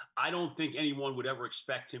game. I don't think anyone would ever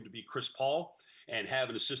expect him to be Chris Paul and have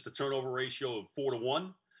an assist to turnover ratio of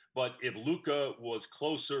 4-1. But if Luka was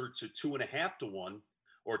closer to 2.5-1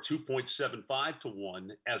 or 2.75-1,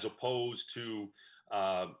 as opposed to,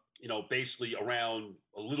 basically around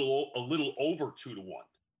a little over 2-1.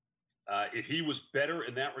 If he was better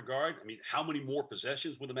in that regard, I mean, how many more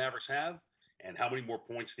possessions would the Mavericks have, and how many more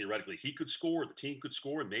points theoretically he could score, the team could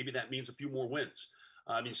score, and maybe that means a few more wins.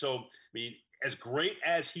 As great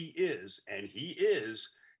as he is, and he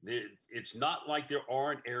is, it's not like there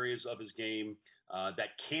aren't areas of his game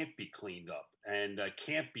that can't be cleaned up and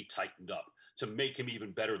can't be tightened up to make him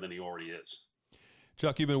even better than he already is.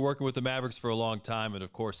 Chuck, you've been working with the Mavericks for a long time, and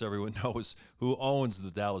of course everyone knows who owns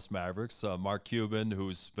the Dallas Mavericks. Mark Cuban,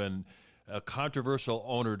 who's been a controversial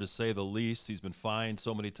owner to say the least. He's been fined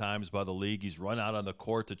so many times by the league. He's run out on the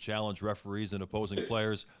court to challenge referees and opposing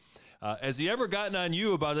players. Has he ever gotten on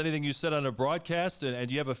you about anything you said on a broadcast? And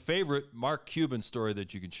do you have a favorite Mark Cuban story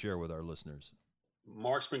that you can share with our listeners?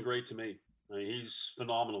 Mark's been great to me. I mean, he's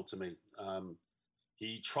phenomenal to me.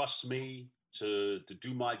 He trusts me to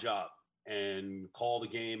do my job and call the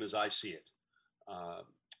game as I see it.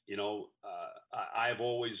 I've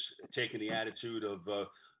always taken the attitude of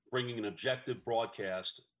bringing an objective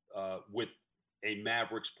broadcast with a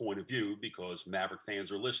Mavericks point of view, because Maverick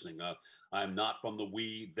fans are listening. I'm not from the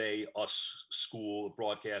we, they, us school of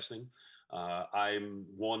broadcasting. I'm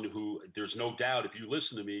one who, there's no doubt, if you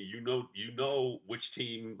listen to me, you know which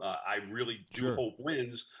team I really do hope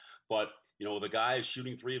wins. But the guy is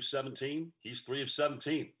shooting 3 of 17. He's 3 of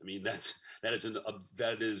 17. I mean, that is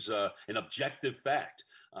an objective fact.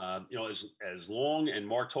 As long, and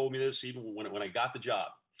Mark told me this even when I got the job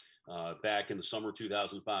back in the summer of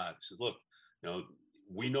 2005. He said, "Look,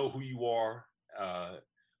 we know who you are,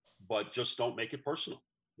 but just don't make it personal.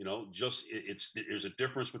 There's a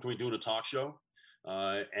difference between doing a talk show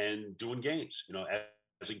and doing games.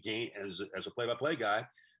 As a play-by-play guy."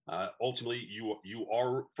 Ultimately, you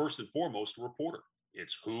are first and foremost a reporter.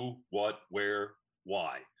 It's who, what, where,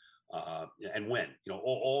 why, and when.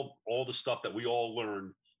 All the stuff that we all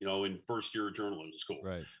learn, in first year of journalism school.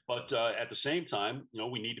 Right. But at the same time,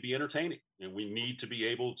 we need to be entertaining, and we need to be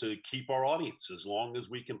able to keep our audience as long as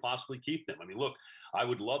we can possibly keep them. I mean, look, I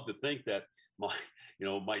would love to think that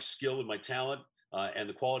my skill and my talent and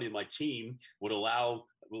the quality of my team would allow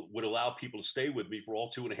people to stay with me for all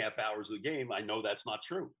 2.5 hours of the game. I know that's not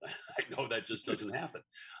true. I know that just doesn't happen.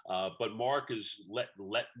 But Mark has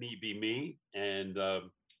let me be me, and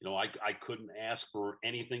I couldn't ask for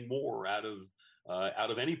anything more out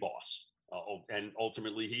of any boss. And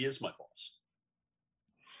ultimately, he is my boss.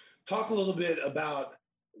 Talk a little bit about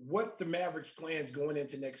what the Mavericks plans going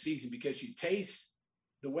into next season, because you taste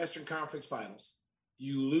the Western Conference Finals.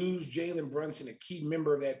 You lose Jalen Brunson, a key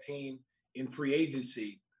member of that team, in free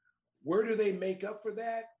agency. Where do they make up for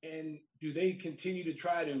that? And do they continue to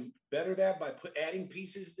try to better that by adding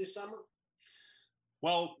pieces this summer?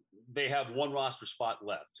 Well, they have one roster spot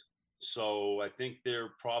left. So I think they're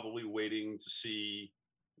probably waiting to see,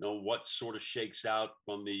 what sort of shakes out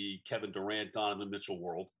from the Kevin Durant, Donovan Mitchell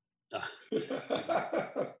world.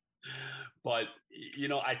 But,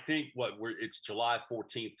 I think it's July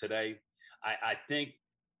 14th today. I think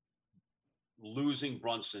losing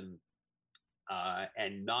Brunson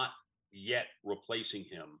and not yet replacing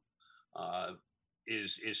him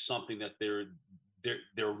is something that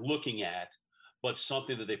they're looking at, but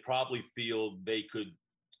something that they probably feel they could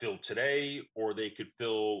fill today, or they could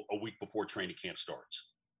fill a week before training camp starts.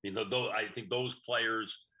 I think those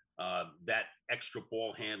players, that extra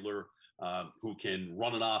ball handler who can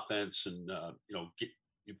run an offense and get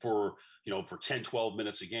for 10, 12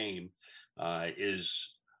 minutes a game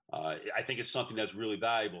is. I think it's something that's really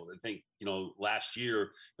valuable. I think, last year,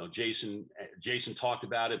 Jason talked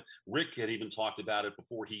about it. Rick had even talked about it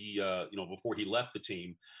before he left the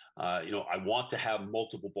team. I want to have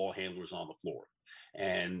multiple ball handlers on the floor,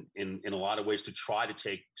 and in a lot of ways to try to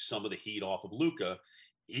take some of the heat off of Luka,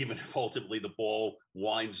 even if ultimately the ball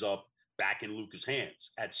winds up back in Luka's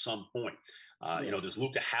hands at some point. Does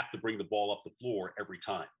Luka have to bring the ball up the floor every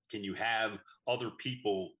time? Can you have other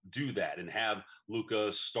people do that and have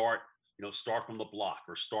Luka start from the block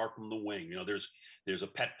or start from the wing? There's a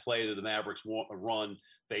pet play that the Mavericks run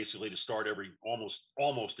basically to start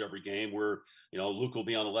almost every game where, Luka will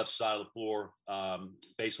be on the left side of the floor,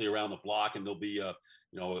 basically around the block, and there'll be a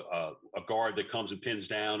guard that comes and pins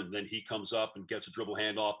down, and then he comes up and gets a dribble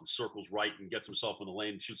handoff and circles right and gets himself in the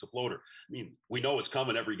lane and shoots a floater. I mean, we know it's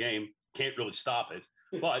coming every game. Can't really stop it.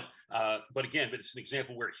 But again, it's an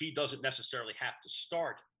example where he doesn't necessarily have to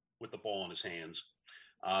start with the ball in his hands.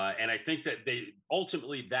 And I think that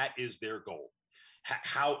ultimately that is their goal.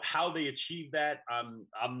 How they achieve that,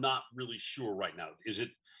 I'm not really sure right now. Is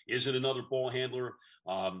it another ball handler?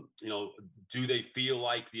 Do they feel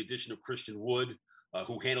like the addition of Christian Wood,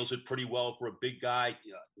 who handles it pretty well for a big guy?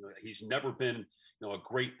 He's never been a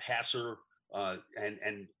great passer,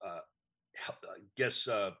 and guess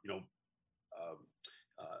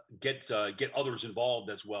get others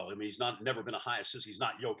involved as well. I mean, he's never been a high assist. He's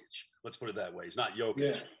not Jokic. Let's put it that way. He's not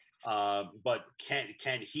Jokic. Yeah. But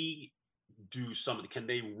can he do something? Can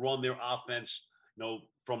they run their offense,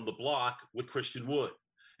 from the block with Christian Wood,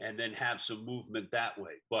 and then have some movement that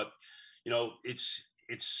way? But it's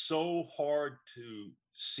so hard to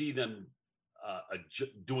see them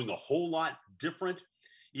doing a whole lot different.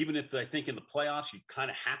 Even if I think in the playoffs you kind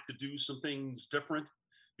of have to do some things different,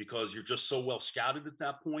 because you're just so well scouted at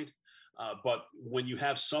that point. But when you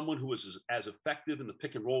have someone who is as effective in the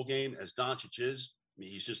pick and roll game as Doncic is, I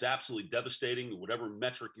mean, he's just absolutely devastating, whatever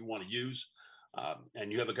metric you want to use.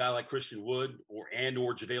 And you have a guy like Christian Wood or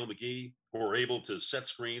JaVale McGee who are able to set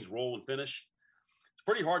screens, roll, and finish. It's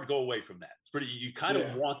pretty hard to go away from that. You kind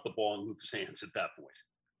of want the ball in Luka's hands at that point.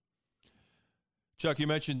 Chuck, you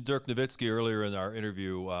mentioned Dirk Nowitzki earlier in our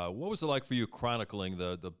interview. What was it like for you chronicling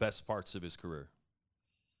the best parts of his career?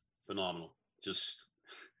 Phenomenal. Just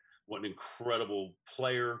what an incredible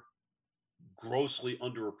player, grossly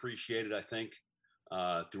underappreciated, I think,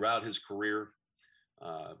 throughout his career,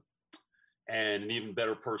 and an even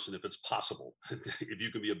better person if it's possible. If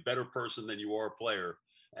you can be a better person than you are a player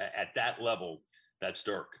at that level, that's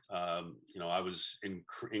Dirk. I was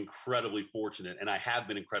incredibly fortunate, and I have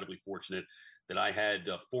been incredibly fortunate that I had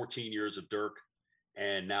 14 years of Dirk,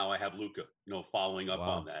 and now I have Luka, following up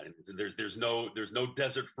on that. And there's no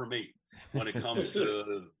desert for me when it comes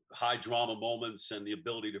to high drama moments and the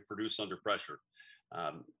ability to produce under pressure.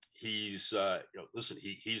 He's listen,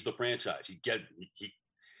 he's the franchise.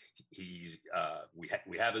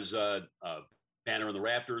 We have his banner in the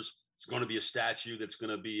rafters. It's going to be a statue that's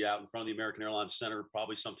going to be out in front of the American Airlines Center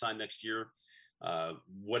probably sometime next year.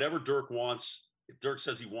 Whatever Dirk wants, if Dirk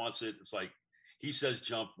says he wants it, it's like he says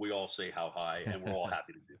jump, we all say how high, and we're all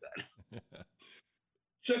happy to do that.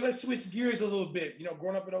 Chuck, let's switch gears a little bit.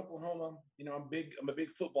 Growing up in Oklahoma, I'm a big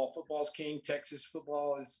football. Football's king. Texas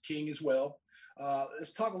football is king as well.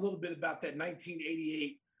 Let's talk a little bit about that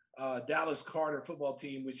 1988 Dallas Carter football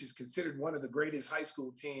team, which is considered one of the greatest high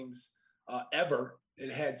school teams ever. It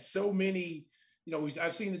had so many,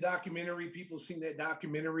 I've seen the documentary. People have seen that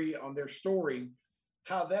documentary on their story.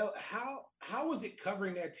 How was it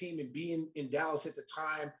covering that team and being in Dallas at the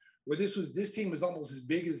time where this team was almost as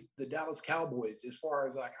big as the Dallas Cowboys as far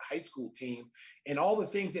as like a high school team, and all the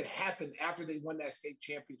things that happened after they won that state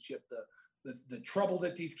championship, the trouble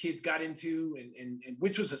that these kids got into, and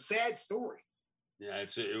which was a sad story. Yeah,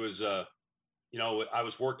 it was I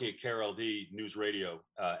was working at KRLD News Radio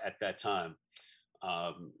at that time.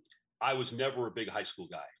 I was never a big high school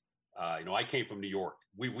guy. I came from New York.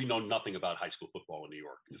 We know nothing about high school football in New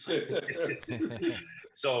York.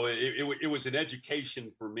 So it was an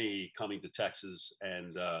education for me coming to Texas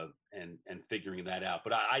and figuring that out.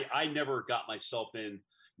 But I never got myself in,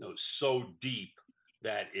 so deep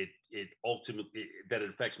that it ultimately that it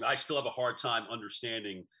affects me. I still have a hard time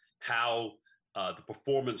understanding how the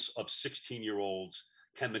performance of 16-year-olds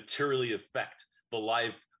can materially affect the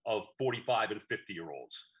life of 45 and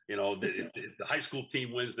 50-year-olds. If the high school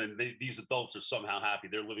team wins, then these adults are somehow happy.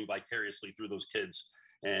 They're living vicariously through those kids.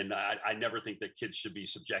 And I never think that kids should be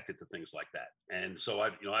subjected to things like that. And so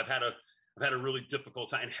I've had a really difficult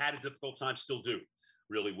time, and had a difficult time, still do,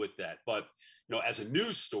 really, with that. But as a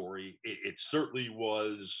news story, it certainly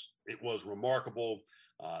was remarkable.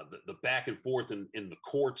 The back and forth in the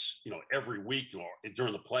courts, every week,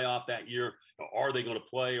 during the playoff that year, are they going to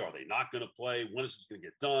play? Are they not going to play? When is this going to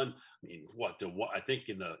get done? I mean, I think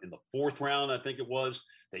in the fourth round, I think it was,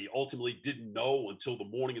 they ultimately didn't know until the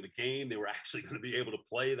morning of the game they were actually going to be able to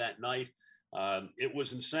play that night. It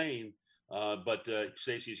was insane. But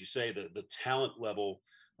Stacey, as you say, the talent level,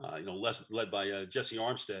 led by Jesse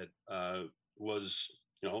Armstead, was,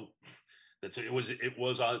 it was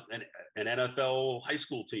an NFL high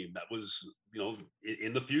school team that was,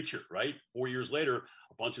 in the future, right? 4 years later,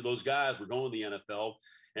 a bunch of those guys were going to the NFL.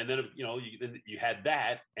 And then, you had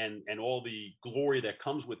that and all the glory that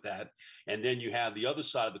comes with that. And then you have the other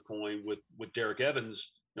side of the coin with Derek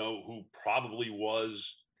Evans, who probably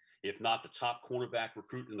was, if not the top cornerback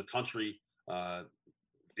recruit in the country.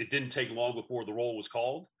 It didn't take long before the roll was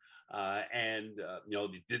called.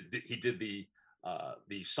 He did the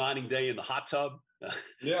signing day in the hot tub.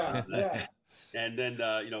 Yeah. And then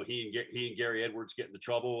he and Gary Edwards get into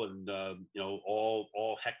trouble, and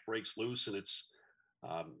all heck breaks loose, and it's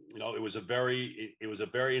it was a very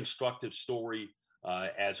instructive story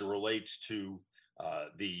as it relates to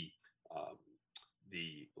the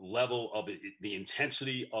level of the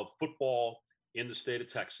intensity of football in the state of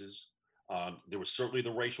Texas. There was certainly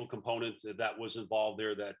the racial component that was involved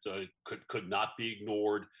there that could not be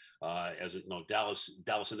ignored. As Dallas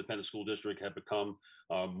Independent School District had become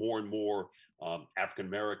more and more African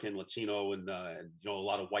American, Latino, and a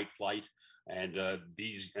lot of white flight. And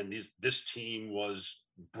this team was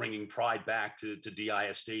bringing pride back to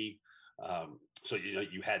DISD. So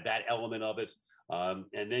you had that element of it,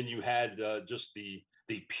 and then you had just the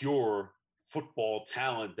pure football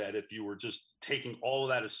talent that, if you were just taking all of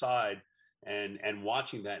that aside and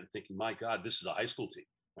watching that and thinking, my God, this is a high school team.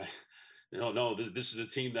 No, this is a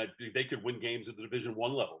team that they could win games at the Division I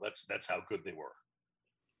level. That's how good they were.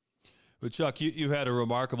 But Chuck, you had a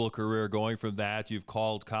remarkable career going from that. You've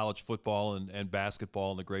called college football and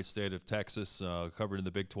basketball in the great state of Texas, covered in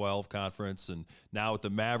the Big 12 conference, and now at the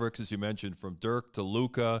Mavericks, as you mentioned, from Dirk to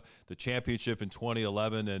Luka, the championship in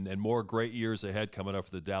 2011, and more great years ahead coming up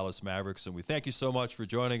for the Dallas Mavericks. And we thank you so much for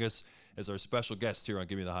joining us as our special guest here on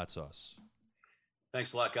Give Me the Hot Sauce.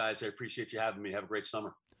 Thanks a lot, guys. I appreciate you having me. Have a great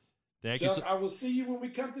summer. Thank Chuck, you. I will see you when we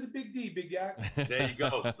come to the Big D, big guy. There you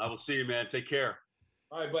go. I will see you, man. Take care.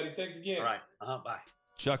 All right, buddy. Thanks again. All right. Bye.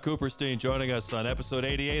 Chuck Cooperstein joining us on episode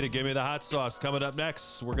 88 of Give Me the Hot Sauce. Coming up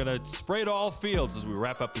next, we're going to spray to all fields as we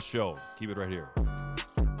wrap up the show. Keep it right here.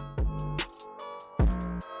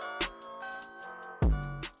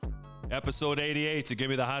 Episode 88 to Give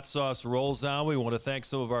Me the Hot Sauce rolls on. We want to thank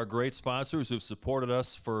some of our great sponsors who've supported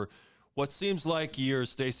us for what seems like years,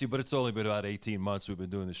 Stacey, but it's only been about 18 months we've been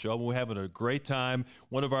doing the show. We're having a great time.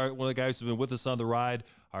 One of the guys who's been with us on the ride,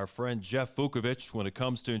 our friend Jeff Vukovich. When it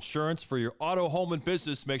comes to insurance for your auto, home, and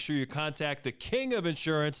business, make sure you contact the king of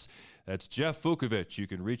insurance. That's Jeff Vukovich. You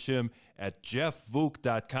can reach him at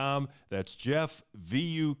jeffvuk.com. That's jeffvuk.com.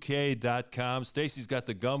 Stacey's got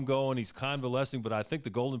the gum going. He's convalescing, but I think the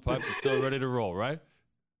Golden Pipes are still ready to roll, right?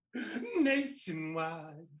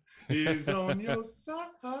 Nationwide is on your side.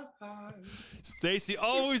 Stacey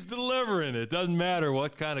always delivering. It doesn't matter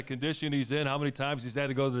what kind of condition he's in, how many times he's had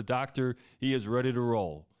to go to the doctor. He is ready to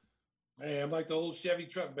roll. Hey, I'm like the old Chevy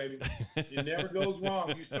truck, baby. It never goes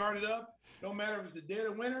wrong. You start it up, no matter if it's a dead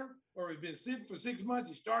of winter or it's been sitting for 6 months,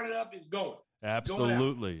 you start it up, it's going.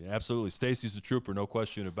 Absolutely. Stacey's a trooper, no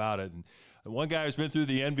question about it. And one guy who's been through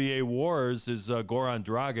the NBA wars is Goran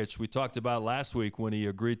Dragic. We talked about last week when he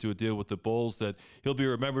agreed to a deal with the Bulls that he'll be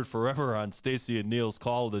remembered forever on Stacey and Neil's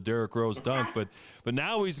call of the Derrick Rose dunk. But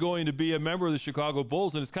now he's going to be a member of the Chicago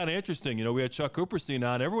Bulls, and it's kind of interesting. We had Chuck Cooperstein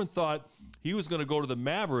on. Everyone thought he was going to go to the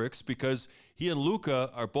Mavericks because he and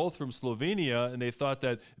Luka are both from Slovenia, and they thought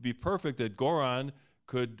that it'd be perfect that Goran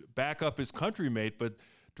could back up his country mate. But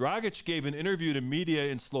Dragic gave an interview to media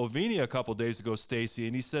in Slovenia a couple days ago, Stacey,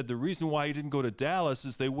 and he said the reason why he didn't go to Dallas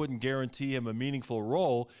is they wouldn't guarantee him a meaningful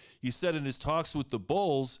role. He said in his talks with the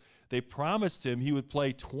Bulls, they promised him he would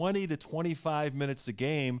play 20 to 25 minutes a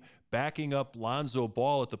game, backing up Lonzo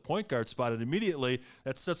Ball at the point guard spot. And immediately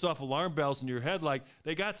that sets off alarm bells in your head like,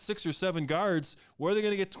 they got 6 or 7 guards. Where are they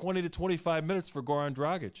going to get 20 to 25 minutes for Goran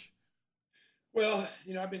Dragic? Well,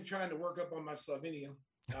 I've been trying to work up on my Slovenian.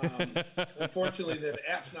 Unfortunately, the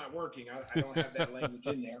app's not working. I don't have that language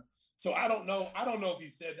in there. So I don't know. I don't know if he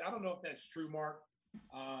said, I don't know if that's true, Mark.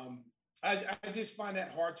 I just find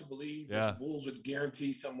that hard to believe that the Bulls would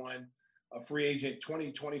guarantee someone, a free agent,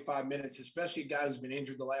 20, 25 minutes, especially a guy who's been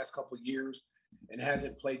injured the last couple of years and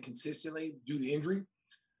hasn't played consistently due to injury.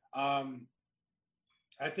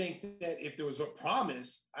 I think that if there was a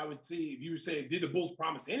promise, I would see, if you would say, did the Bulls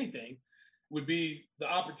promise anything, would be the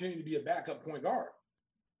opportunity to be a backup point guard.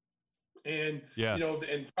 And,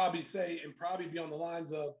 and probably be on the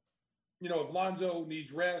lines of, if Lonzo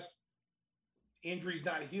needs rest, injury's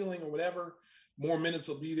not healing or whatever, more minutes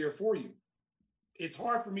will be there for you. It's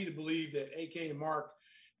hard for me to believe that AK and Mark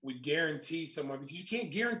would guarantee someone, because you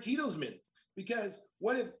can't guarantee those minutes. Because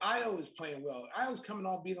what if Io is playing well? Io's coming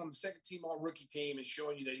off being on the second team all rookie team and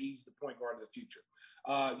showing you that he's the point guard of the future.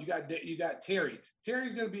 You got Terry.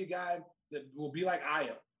 Terry's going to be a guy that will be like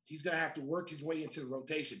Io. He's going to have to work his way into the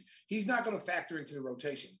rotation. He's not going to factor into the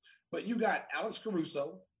rotation. But you got Alex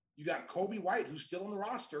Caruso. You got Kobe White, who's still on the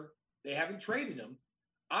roster. They haven't traded him.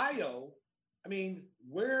 Io,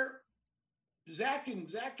 where Zach and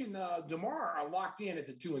DeMar are locked in at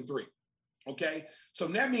the 2 and 3. Okay, so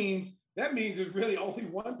that means there's really only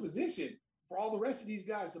one position for all the rest of these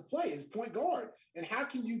guys to play is point guard. And how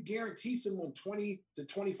can you guarantee someone 20 to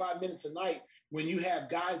 25 minutes a night when you have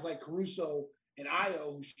guys like Caruso and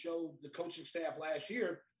Io, who showed the coaching staff last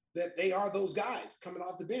year that they are those guys coming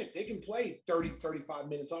off the bench? They can play 30, 35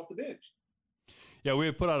 minutes off the bench. Yeah, we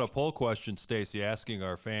had put out a poll question, Stacey, asking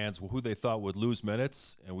our fans who they thought would lose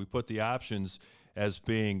minutes, and we put the options as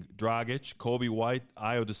being Dragic, Kobe White,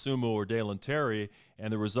 Io DeSumo, or Dalen Terry.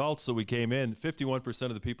 And the results that we came in, 51%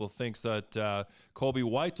 of the people thinks that Kobe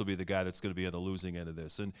White will be the guy that's going to be on the losing end of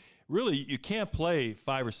this. And really, you can't play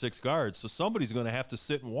 5 or 6 guards, so somebody's going to have to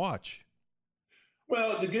sit and watch.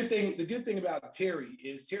 Well, the good thing about Terry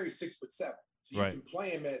is Terry's 6'7", so you can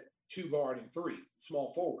play him at 2 guard and 3,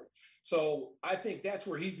 small forward. So I think that's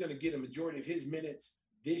where he's going to get a majority of his minutes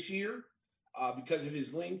this year because of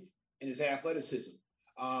his length and his athleticism.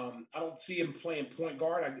 I don't see him playing point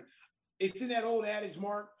guard. It's in that old adage,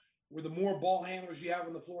 Mark, where the more ball handlers you have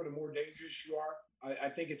on the floor, the more dangerous you are. I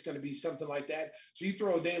think it's going to be something like that. So you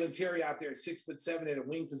throw Dalen Terry out there at 6'7" at a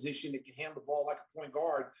wing position that can handle the ball like a point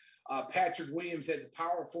guard. Patrick Williams at the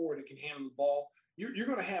power forward that can handle the ball. You're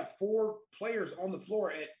going to have 4 players on the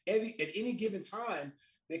floor at any given time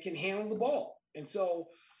that can handle the ball. And so,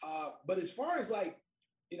 but as far as like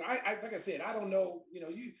I said, I don't know.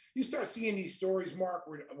 You start seeing these stories, Mark,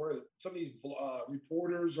 where some of these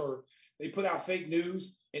reporters they put out fake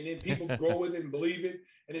news, and then people go with it and believe it,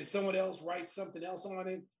 and then someone else writes something else on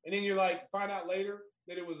it, and then you're like, find out later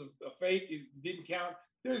that it was a fake. It didn't count.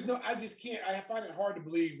 I just can't. I find it hard to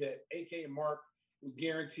believe that AK and Mark would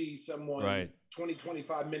guarantee someone 20,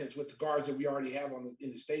 25 minutes with the guards that we already have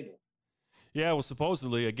in the stable. Yeah, well,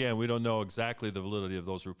 supposedly, again, we don't know exactly the validity of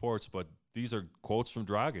those reports, but these are quotes from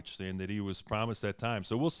Dragic saying that he was promised that time.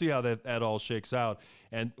 So we'll see how that all shakes out.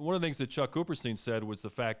 And one of the things that Chuck Cooperstein said was the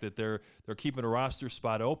fact that they're keeping a roster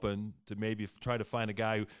spot open to maybe try to find a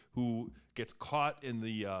guy who gets caught in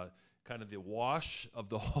the kind of the wash of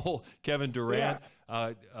the whole Kevin Durant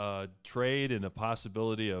trade and a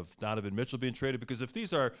possibility of Donovan Mitchell being traded. Because if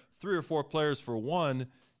these are 3 or 4 players for one,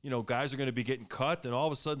 guys are going to be getting cut, and all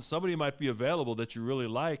of a sudden somebody might be available that you really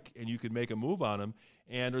like, and you could make a move on them.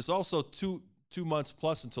 And there's also two months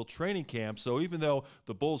plus until training camp. So even though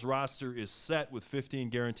the Bulls roster is set with 15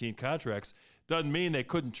 guaranteed contracts, doesn't mean they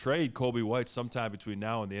couldn't trade Kobe White sometime between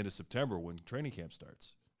now and the end of September when training camp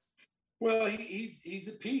starts. Well, he's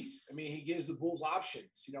a piece. He gives the Bulls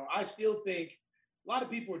options. I still think a lot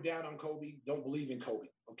of people are down on Kobe, don't believe in Kobe.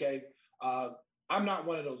 Okay. I'm not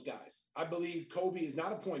one of those guys. I believe Kobe is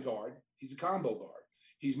not a point guard. He's a combo guard.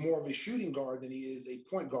 He's more of a shooting guard than he is a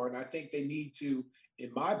point guard. And I think they need to,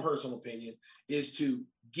 in my personal opinion, is to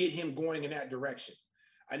get him going in that direction.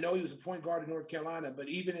 I know he was a point guard in North Carolina, but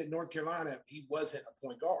even in North Carolina, he wasn't a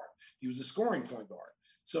point guard. He was a scoring point guard.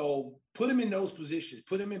 So put him in those positions,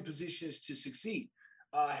 put him in positions to succeed.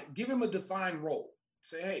 Give him a defined role.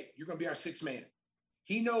 Say, hey, you're going to be our 6th man.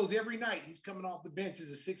 He knows every night he's coming off the bench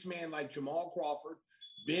as a 6th man like Jamal Crawford,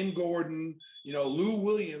 Ben Gordon, Lou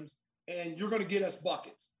Williams, and you're going to get us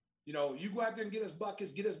buckets. You know, you go out there and get us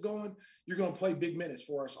buckets, get us going. You're going to play big minutes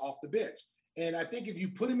for us off the bench. And I think if you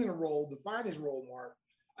put him in a role, define his role, Mark,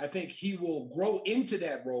 I think he will grow into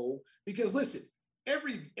that role because, listen,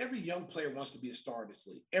 every young player wants to be a star in this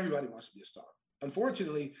league. Everybody wants to be a star.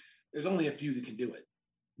 Unfortunately, there's only a few that can do it.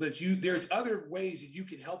 But there's other ways that you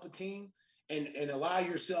can help a team and allow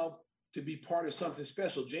yourself to be part of something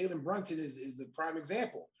special. Jalen Brunson is the prime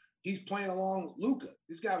example. He's playing along Luka.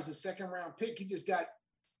 This guy was a second-round pick. He just got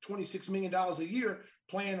 $26 million a year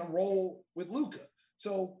playing a role with Luka.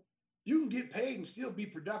 So you can get paid and still be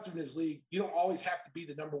productive in this league. You don't always have to be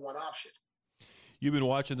the number one option. You've been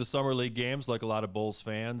watching the Summer League games like a lot of Bulls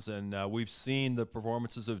fans, and we've seen the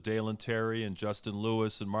performances of Dalen Terry and Justin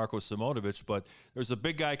Lewis and Marko Simonovic, but there's a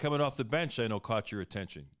big guy coming off the bench I know caught your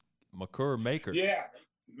attention, Makur Maker. Yeah,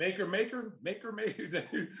 Maker. Makur Maker.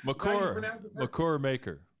 Makur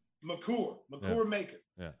Maker.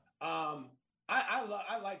 Yeah.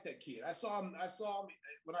 I like that kid. I saw him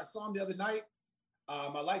when I saw him the other night.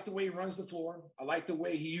 I like the way he runs the floor. I like the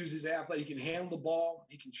way he uses athlete. He can handle the ball.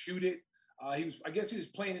 He can shoot it. I guess he was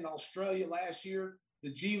playing in Australia last year.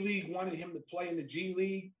 The G League wanted him to play in the G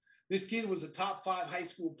League. This kid was a top 5 high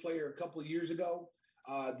school player a couple of years ago.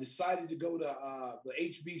 Decided to go to the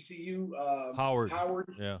HBCU, Howard.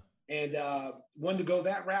 Yeah. And wanted to go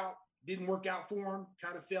that route. Didn't work out for him.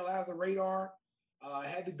 Kind of fell out of the radar.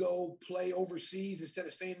 Had to go play overseas instead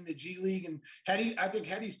of staying in the G League. And had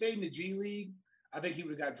he stayed in the G League, I think he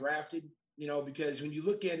would have got drafted. You know, because when you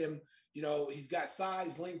look at him, you know, he's got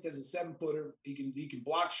size, length as a 7-footer. He can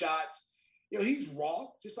block shots. You know, he's raw,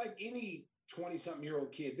 just like any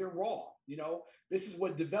 20-something-year-old kid. They're raw. You know, this is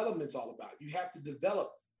what development's all about. You have to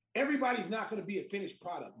develop. Everybody's not going to be a finished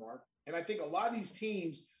product, Mark. And I think a lot of these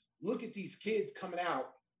teams look at these kids coming out,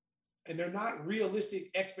 and they're not realistic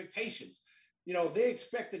expectations. You know, they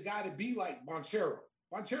expect a guy to be like Banchero.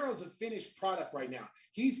 Banchero's a finished product right now.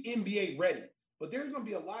 He's NBA ready. But there's going to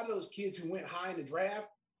be a lot of those kids who went high in the draft.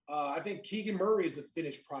 I think Keegan Murray is a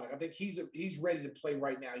finished product. I think he's ready to play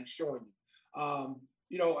right now. He's showing you.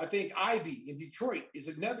 You know, I think Ivy in Detroit is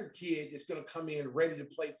another kid that's going to come in ready to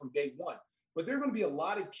play from day one. But there are going to be a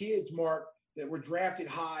lot of kids, Mark, that were drafted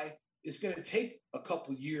high. It's going to take a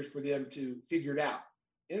couple of years for them to figure it out.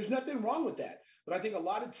 And there's nothing wrong with that. But I think a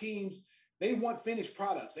lot of teams, they want finished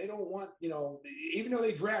products. They don't want, you know, even though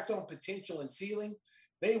they draft on potential and ceiling,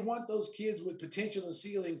 they want those kids with potential and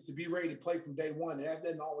ceilings to be ready to play from day one. And that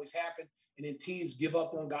doesn't always happen. And then teams give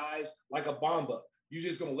up on guys like a Bamba. You're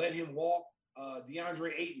just going to let him walk.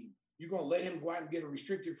 DeAndre Ayton, you're going to let him go out and get a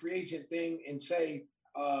restricted free agent thing and say,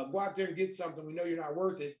 go out there and get something. We know you're not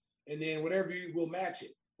worth it. And then whatever you will match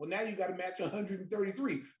it. Well, now you got to match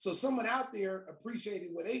 133. So someone out there appreciated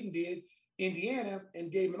what Ayton did, Indiana,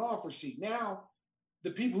 and gave him an offer sheet. Now,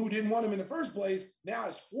 the people who didn't want him in the first place, now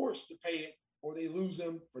is forced to pay it, or they lose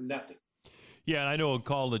them for nothing. Yeah, and I know in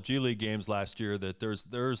calling the G League games last year that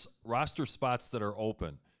there's roster spots that are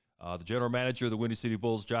open. The general manager of the Windy City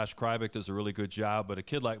Bulls, Josh Krybick, does a really good job, but a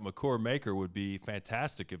kid like Makur Maker would be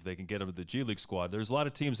fantastic if they can get him to the G League squad. There's a lot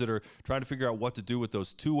of teams that are trying to figure out what to do with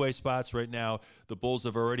those two-way spots right now. The Bulls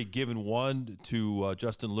have already given one to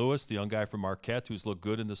Justin Lewis, the young guy from Marquette, who's looked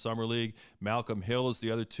good in the Summer League. Malcolm Hill is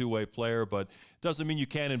the other two-way player, but it doesn't mean you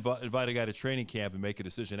can't invite a guy to training camp and make a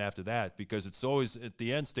decision after that, because it's always, at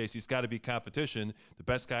the end, Stacey, it's got to be competition. The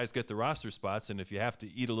best guys get the roster spots, and if you have to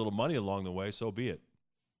eat a little money along the way, so be it.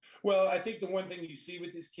 Well, I think the one thing you see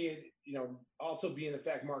with this kid, you know, also being the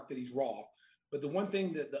fact, Mark, that he's raw. But the one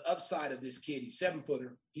thing that the upside of this kid, he's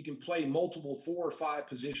 7-footer. He can play multiple 4 or 5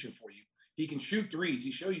 position for you. He can shoot threes.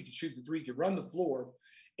 He showed you can shoot the three. He can run the floor.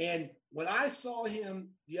 And when I saw him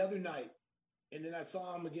the other night, and then I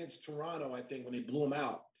saw him against Toronto, I think, when they blew him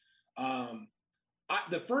out,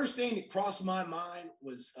 the first thing that crossed my mind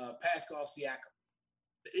was Pascal Siakam.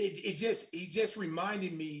 He just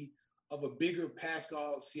reminded me of a bigger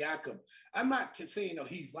Pascal Siakam. I'm not saying,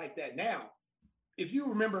 he's like that now. If you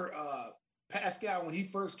remember Pascal, when he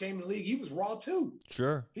first came to the league, he was raw too.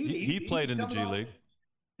 Sure. He played in the G League.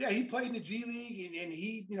 Yeah, he played in the G League, and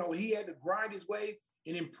he had to grind his way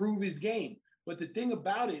and improve his game. But the thing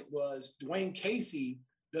about it was Dwayne Casey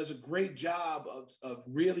does a great job of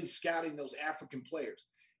really scouting those African players.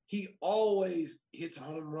 He always hits a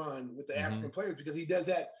home run with the African players because he does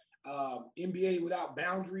that NBA without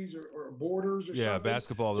boundaries or borders or something. Yeah,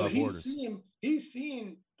 basketball without borders. He's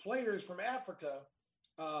seeing players from Africa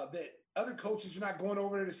that other coaches are not going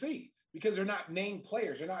over there to see because they're not named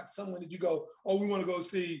players. They're not someone that you go, oh, we want to go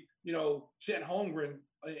see, Chet Holmgren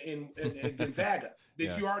in Gonzaga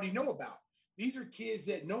that you already know about. These are kids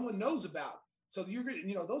that no one knows about. So you're going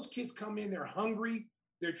to, those kids come in, they're hungry.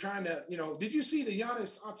 They're trying to, did you see the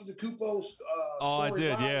Giannis Antetokounmpo Oh, I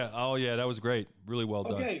did. rise? Yeah. Oh, yeah. That was great. Really well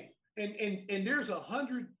done. Okay. And there's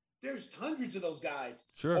hundreds of those guys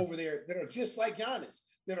sure. over there that are just like Giannis,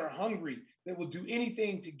 that are hungry, that will do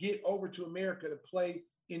anything to get over to America to play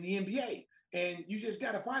in the NBA. And you just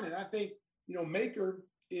got to find it. I think, Maker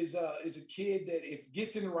is a kid that if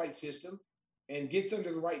gets in the right system and gets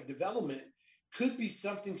under the right development, could be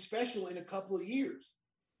something special in a couple of years.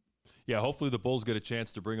 Yeah, hopefully the Bulls get a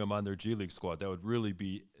chance to bring him on their G League squad. That would really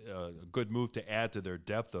be a good move to add to their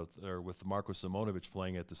depth with Marko Simonovic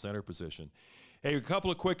playing at the center position. Hey, a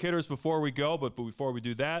couple of quick hitters before we go, but before we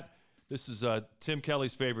do that, this is Tim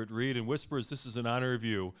Kelly's favorite read, and Whispers, this is in honor of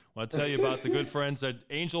you. I want to tell you about the good friends at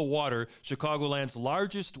Angel Water, Chicagoland's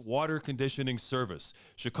largest water conditioning service.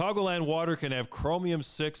 Chicagoland water can have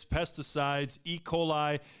chromium-6, pesticides, E.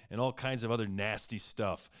 coli, and all kinds of other nasty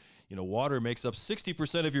stuff. Water makes up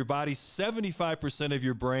 60% of your body, 75% of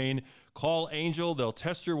your brain. Call Angel. They'll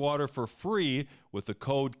test your water for free with the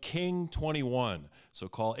code KING21. So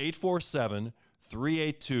call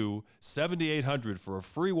 847-382-7800 for a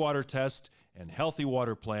free water test and healthy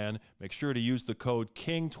water plan. Make sure to use the code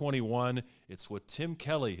KING21. It's what Tim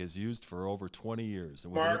Kelly has used for over 20 years.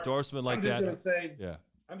 And with an endorsement like that,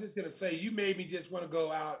 I'm just going to say, you made me just want to go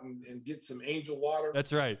out and get some Angel Water.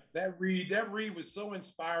 That's right. That read was so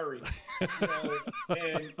inspiring.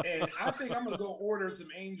 And I think I'm going to go order some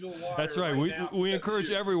Angel Water. That's right. We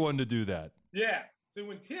encourage everyone to do that. Yeah. So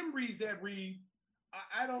when Tim reads that read,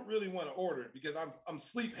 I don't really want to order it because I'm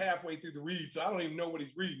asleep halfway through the read, so I don't even know what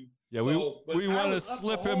he's reading. Yeah, we want to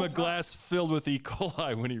slip him a glass filled with E.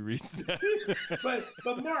 coli when he reads that.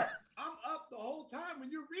 but Mark, I'm up the whole time when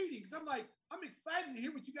you're reading because I'm excited to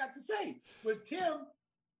hear what you got to say. But Tim,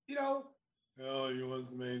 oh, you want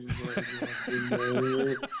some Angels?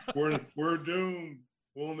 We're doomed.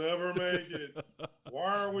 We'll never make it.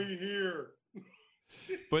 Why are we here?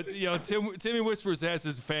 But, Timmy Whispers has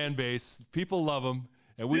his fan base. People love him,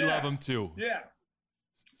 and we love him too. Yeah.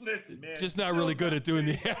 Listen, man. Just not really good at doing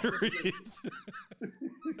the ad reads.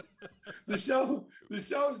 The show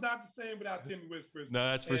is not the same without Timmy Whispers.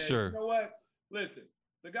 No, that's for sure. You know what? Listen,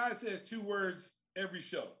 the guy says 2 words every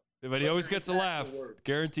show. But he always gets a laugh.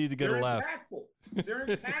 Guaranteed to get a laugh. They're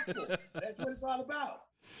impactful. That's what it's all about.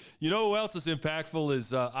 You know who else is impactful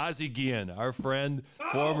is Ozzie Guillen, our friend,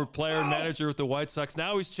 former player and manager with the White Sox.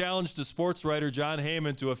 Now he's challenged the sports writer John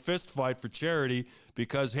Heyman to a fist fight for charity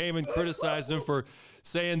because Heyman criticized him for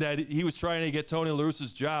saying that he was trying to get Tony La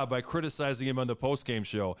Russa's job by criticizing him on the postgame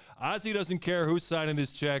show. Ozzie doesn't care who's signing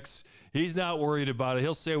his checks. He's not worried about it.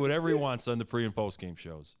 He'll say whatever he wants on the pre- and postgame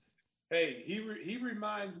shows. Hey, he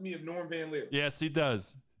reminds me of Norm Van Leer. Yes, he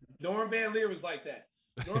does. Norm Van Leer was like that.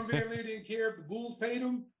 Norm Van Leer didn't care if the Bulls paid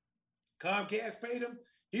him, Comcast paid him.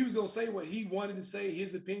 He was going to say what he wanted to say,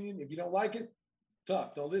 his opinion. If you don't like it,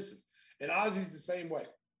 tough, don't listen. And Ozzie's the same way.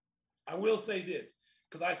 I will say this,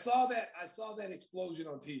 because I saw that explosion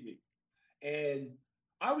on TV. And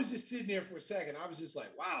I was just sitting there for a second. I was just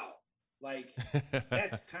like, wow,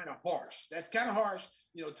 that's kind of harsh. That's kind of harsh.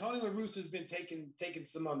 Tony La Russa's been taking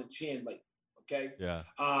some on the chin lately, okay? Yeah.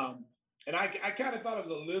 And I kind of thought it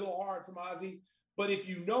was a little hard from Ozzie. But if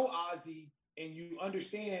you know Ozzie and you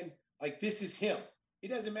understand, this is him. It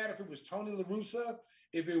doesn't matter if it was Tony La Russa,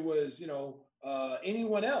 if it was,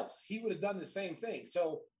 anyone else, he would have done the same thing.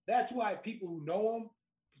 So that's why people who know him,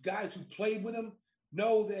 guys who played with him,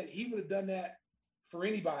 know that he would have done that for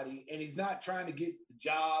anybody. And he's not trying to get the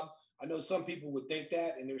job. I know some people would think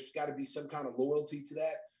that, and there's got to be some kind of loyalty to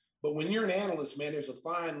that. But when you're an analyst, man, there's a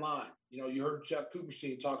fine line. You heard Chuck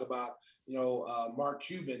Cooperstein talk about, Mark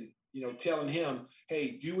Cuban, telling him,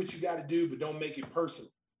 hey, do what you got to do, but don't make it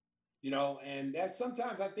personal. And that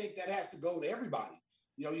sometimes I think that has to go to everybody.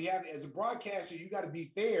 You have, as a broadcaster, you got to be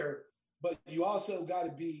fair, but you also got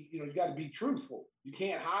to be, you got to be truthful. You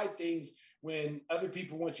can't hide things when other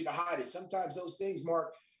people want you to hide it. Sometimes those things,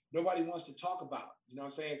 Mark, nobody wants to talk about. You know what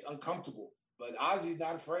I'm saying? It's uncomfortable. But Ozzie's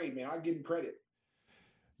not afraid, man. I give him credit.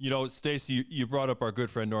 Stacey, you brought up our good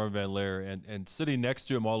friend Norm Van Leer, and sitting next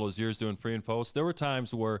to him all those years doing pre and post, there were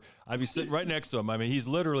times where I'd be sitting right next to him. I mean, he's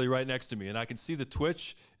literally right next to me, and I can see the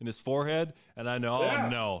twitch in his forehead, and I know, oh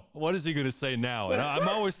no, what is he going to say now? And I'm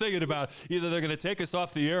always thinking about either they're going to take us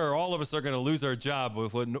off the air or all of us are going to lose our job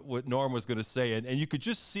with what Norm was going to say. And you could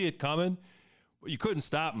just see it coming. You couldn't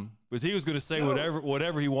stop him because he was going to say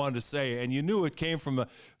whatever he wanted to say. And you knew it came from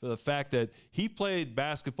the fact that he played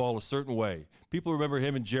basketball a certain way. People remember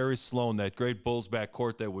him and Jerry Sloan, that great Bulls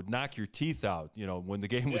backcourt that would knock your teeth out, when the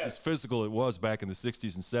game was as physical it was back in the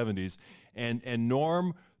 60s and 70s. And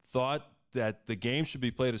Norm thought that the game should be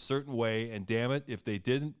played a certain way, and damn it, if they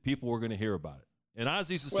didn't, people were going to hear about it. And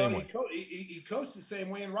Ozzy's the same way. He coached the same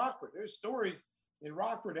way in Rockford. There's stories in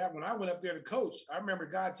Rockford that when I went up there to coach, I remember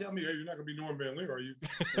a guy telling me, "Hey, you're not going to be Norm Van Lier, are you?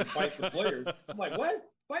 And fight the players." I'm like, "What?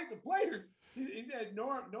 Fight the players?" He said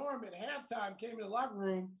Norm at halftime came in the locker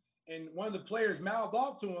room and one of the players mouthed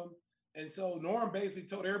off to him. And so Norm basically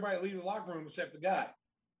told everybody to leave the locker room except the guy.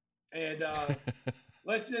 And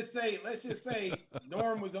let's just say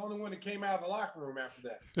Norm was the only one that came out of the locker room after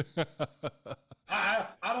that.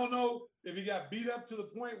 I don't know if he got beat up to the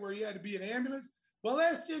point where he had to be in an ambulance, but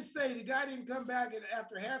let's just say the guy didn't come back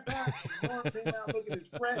after halftime. Norm came out looking as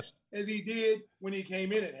fresh as he did when he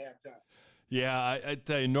came in at halftime. Yeah, I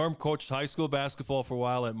tell you, Norm coached high school basketball for a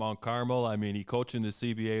while at Mount Carmel. I mean, he coached in the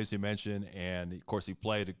CBA, as you mentioned, and, of course, he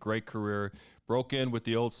played a great career, broke in with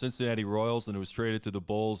the old Cincinnati Royals, and was traded to the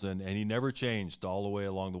Bulls, and he never changed all the way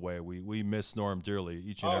along the way. We miss Norm dearly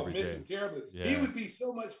each and every day. Miss him terribly. Yeah. He would be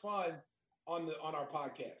so much fun on our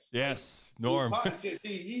podcast. Yes, Norm.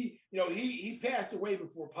 He passed away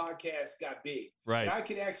before podcasts got big. Right. And I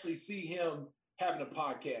could actually see him having a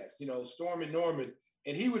podcast, Storm and Norman.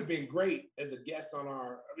 And he would have been great as a guest on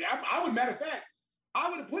our. I mean, I would. Matter of fact, I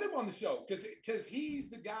would have put him on the show because he's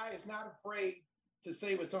the guy that's not afraid to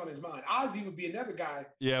say what's on his mind. Ozzy would be another guy.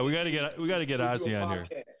 Yeah, we got to get Ozzy on here.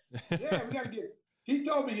 Yeah, we got to get. He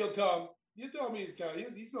told me he'll come. You told me he's coming.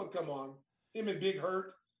 He's gonna come on. Him and Big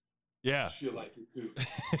Hurt. Yeah, she'll like it too.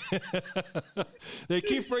 They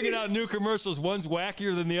keep bringing out new commercials. One's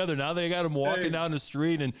wackier than the other. Now they got him walking down the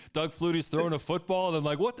street, and Doug Flutie's throwing a football, and I'm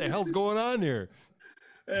like, what the hell's going on here?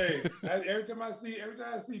 Hey, every time I see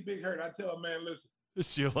Big Hurt, I tell him, man, listen.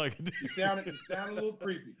 She'll like it. You sound a little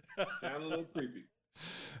creepy.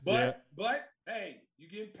 But hey, you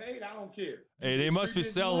getting paid? I don't care. Hey, they must be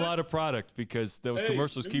selling a lot of product because those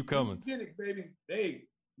commercials keep coming. Baby. Hey,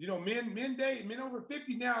 men over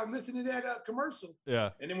 50 now listen to that commercial.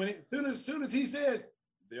 Yeah. And then as soon as he says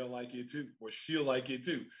they'll like it too, or she'll like it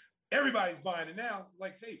too, everybody's buying it now.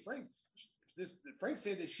 Like, say, Frank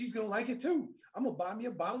said that she's gonna like it too. I'm gonna buy me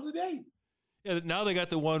a bottle today. Yeah, now they got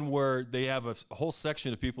the one where they have a whole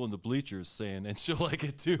section of people in the bleachers saying, "And she'll like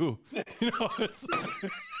it too."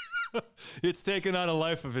 It's taken on a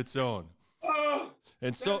life of its own.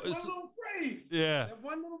 And so that one little phrase. Yeah, that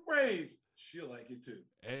one little phrase. She'll like it too.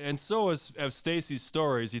 And so as Stacy's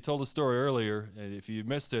stories. He told a story earlier, and if you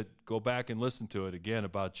missed it, go back and listen to it again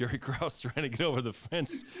about Jerry Krause trying to get over the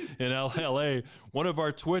fence in L.A. One of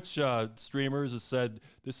our Twitch streamers has said,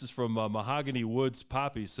 this is from Mahogany Woods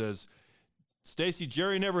Poppy, says, Stacy,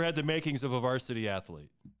 Jerry never had the makings of a varsity athlete.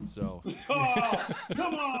 So, oh,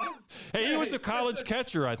 come on. Hey, he was a college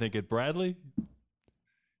catcher, I think, at Bradley.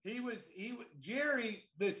 Jerry,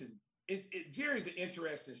 listen, Jerry's an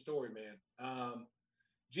interesting story, man.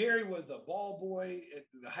 Jerry was a ball boy at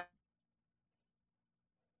the high.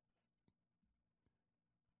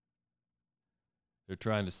 They're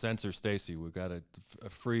trying to censor Stacy. We've got a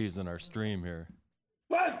freeze in our stream here.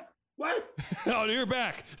 What? Oh, you're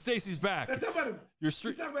back. Stacy's back. Let's talk about him. You're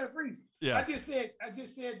talking about a freeze. Yeah. I just said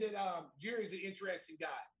that Jerry's an interesting guy.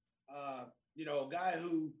 A guy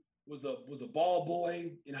who was a ball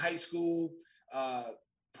boy in high school,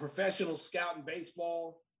 professional scout in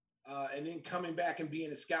baseball, and then coming back and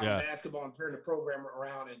being a scout in basketball and turning the program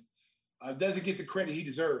around, and doesn't get the credit he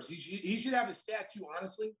deserves. He should have a statue,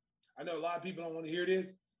 honestly. I know a lot of people don't want to hear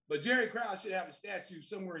this, but Jerry Krause should have a statue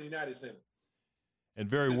somewhere in the United Center. And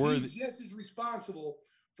very worthy. He's just as responsible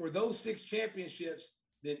for those 6 championships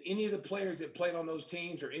than any of the players that played on those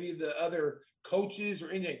teams or any of the other coaches or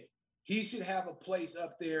anything. He should have a place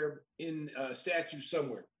up there in a statue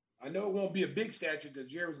somewhere. I know it won't be a big statue because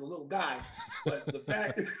Jerry was a little guy, but the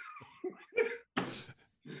fact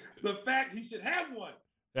he should have one.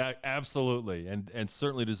 Yeah, absolutely, and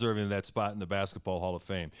certainly deserving of that spot in the Basketball Hall of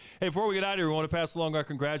Fame. Hey, before we get out of here, we want to pass along our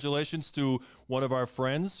congratulations to one of our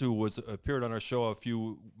friends who appeared on our show a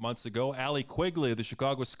few months ago, Allie Quigley of the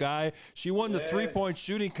Chicago Sky. She won the three-point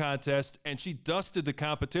shooting contest, and she dusted the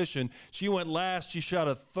competition. She went last. She shot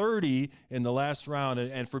a 30 in the last round,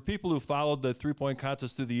 and for people who followed the three-point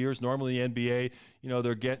contest through the years, normally the NBA,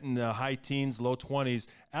 they're getting high teens, low 20s.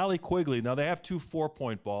 Allie Quigley, now they have 2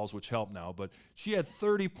 4-point balls, which help now, but she had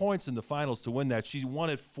 30 points in the finals to win that. She won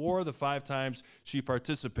it 4 of the 5 times she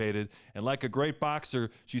participated, and like a great boxer,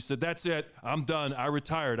 she said, that's it, I'm done, I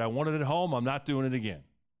retired, I won it at home, I'm not doing it again.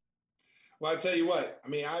 Well, I tell you what,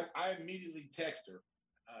 I immediately text her.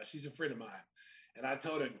 She's a friend of mine, and I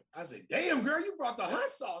told her, I said, damn, girl, you brought the hot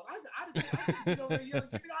sauce. I didn't give me the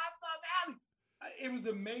hot sauce, Allie. It was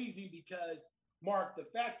amazing because, Mark, the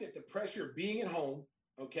fact that the pressure of being at home,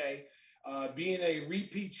 being a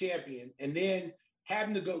repeat champion, and then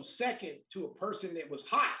having to go second to a person that was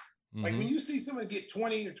hot Like when you see someone get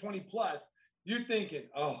 20 or 20 plus, you're thinking,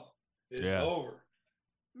 oh, it's over.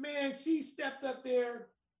 Man, she stepped up there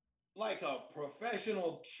like a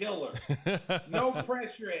professional killer. No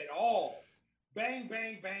pressure at all. Bang,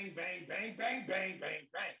 bang, bang, bang, bang, bang, bang, bang,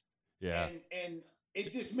 bang. Yeah. And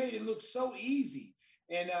it just made it look so easy.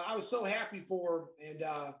 And I was so happy for her. And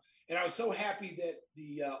I was so happy that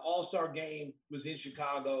the All-Star game was in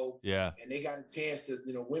Chicago. Yeah. And they got a chance to,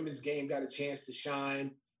 women's game got a chance to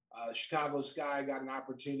shine. Chicago Sky got an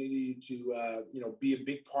opportunity to, be a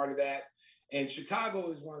big part of that. And Chicago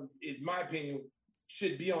is in my opinion,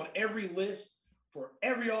 should be on every list for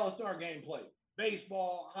every All-Star game played.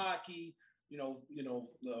 Baseball, hockey,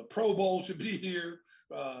 the Pro Bowl should be here.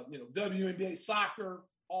 WNBA, soccer,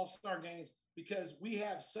 All-Star games, because we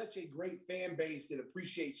have such a great fan base that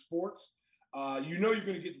appreciates sports. You're going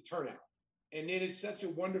to get the turnout. And it is such a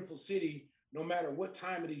wonderful city, no matter what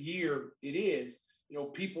time of the year it is.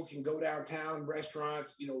 People can go downtown,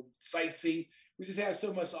 restaurants, sightsee. We just have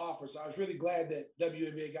so much to offer. So I was really glad that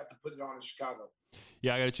WNBA got to put it on in Chicago.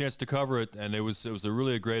 Yeah, I got a chance to cover it, and it was a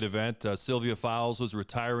really great event. Sylvia Fowles was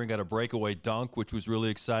retiring, got a breakaway dunk, which was really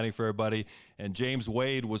exciting for everybody. And James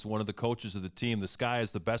Wade was one of the coaches of the team. The Sky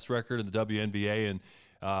has the best record in the WNBA,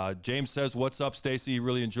 and James says, "What's up, Stacey?" He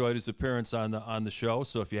really enjoyed his appearance on the show.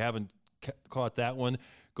 So if you haven't caught that one,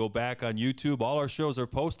 go back on YouTube. All our shows are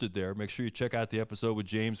posted there. Make sure you check out the episode with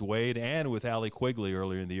James Wade and with Allie Quigley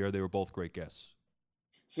earlier in the year. They were both great guests.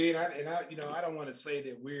 See, and I don't want to say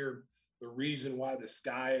that we're the reason why the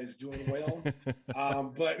Sky is doing well,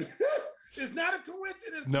 but it's not a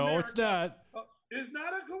coincidence. No, America. It's not. It's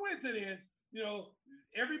not a coincidence.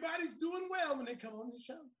 Everybody's doing well when they come on the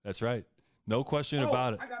show. That's right. No question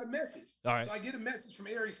about it. I got a message. All right. So I get a message from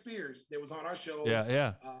Ari Spears that was on our show.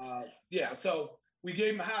 Yeah. So we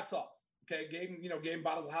gave him the hot sauce. Okay. Gave him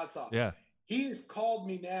bottles of hot sauce. Yeah. He has called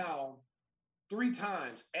me now 3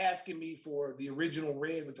 times asking me for the original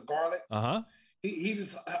red with the garlic. He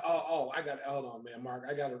was, hold on, man, Mark.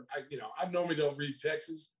 I normally don't read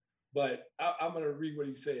texts, but I'm going to read what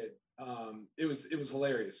he said. It was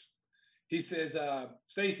hilarious. He says,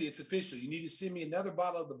 Stacey, it's official. You need to send me another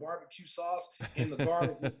bottle of the barbecue sauce and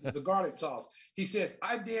the garlic sauce. He says,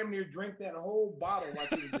 I damn near drank that whole bottle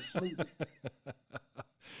like it was a smoothie.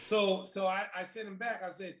 So I sent him back. I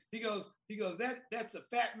said, he goes, that's a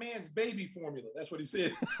fat man's baby formula. That's what he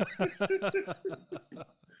said.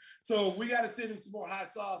 So we got to send him some more hot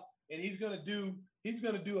sauce, and he's gonna do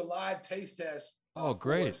a live taste test. Oh,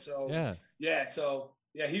 great! So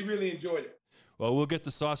he really enjoyed it. Well, we'll get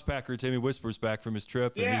the sauce packer Timmy Whispers back from his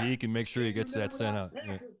trip, and he can make sure he gets that sent out.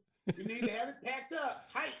 Yeah. You need to have it packed up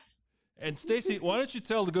tight. And Stacey, why don't you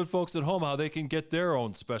tell the good folks at home how they can get their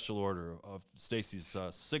own special order of Stacey's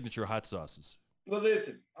signature hot sauces? Well,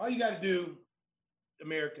 listen, all you got to do,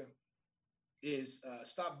 America, is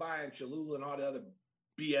stop buying Cholula and all the other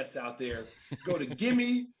BS out there. Go to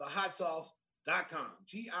GimmeTheHotSauce.com.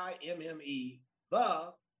 GIMME,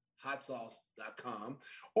 thehotsauce.com,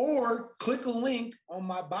 or click a link on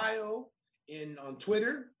my bio on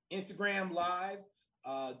Twitter, Instagram Live,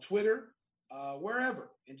 Twitter,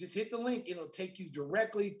 wherever, and just hit the link. It'll take you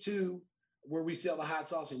directly to where we sell the hot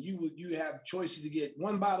sauce, and you have choices to get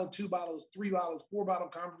 1 bottle, 2 bottles, 3 bottles, 4 bottle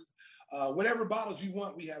conference, whatever bottles you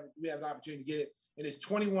want. We have an opportunity to get it, and it's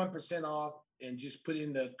 21% off. And just put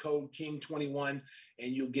in the code King21,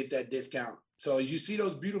 and you'll get that discount. So as you see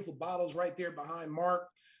those beautiful bottles right there behind Mark.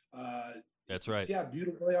 That's right. See how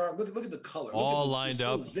beautiful they are. Look at the color. All lined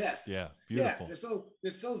up. Zest. Yeah, beautiful. Yeah,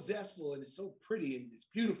 they're so zestful, and it's so pretty, and it's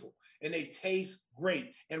beautiful, and they taste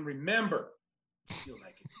great. And remember, you'll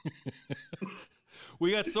like it.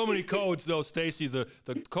 We got so many codes though, Stacey. The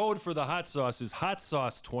code for the hot sauce is Hot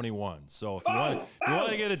Sauce 21. So if you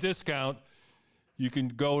want to get a discount, you can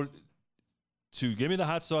go to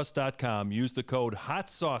GimmeTheHotSauce.com. Use the code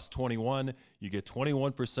HOTSAUCE21. You get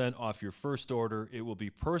 21% off your first order. It will be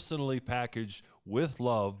personally packaged with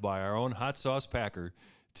love by our own hot sauce packer,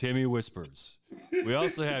 Timmy Whispers. We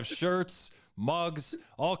also have shirts, mugs,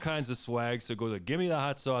 all kinds of swag. So go to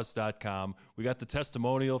GimmeTheHotSauce.com. We got the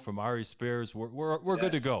testimonial from Ari Spears. We're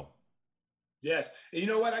good to go. Yes. And you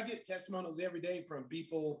know what? I get testimonials every day from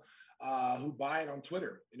people who buy it on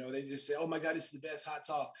Twitter. They just say, oh my God, this is the best hot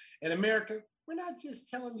sauce. In America, we're not just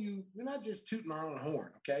telling you, we're not just tooting our own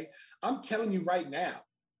horn, okay? I'm telling you right now,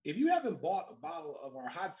 if you haven't bought a bottle of our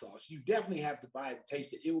hot sauce, you definitely have to buy it and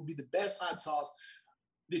taste it. It will be the best hot sauce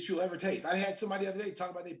that you'll ever taste. I had somebody the other day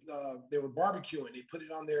talk about they were barbecuing. They put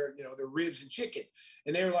it on their ribs and chicken.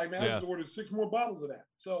 And they were like, man, I just ordered 6 more bottles of that.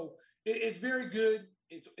 So it's very good.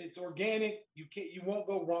 It's organic. You won't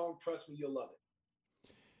go wrong. Trust me, you'll love it.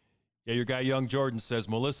 Yeah, your guy Young Jordan says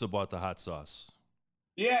Melissa bought the hot sauce.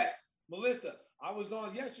 Yes, Melissa. I was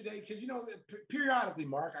on yesterday because, periodically,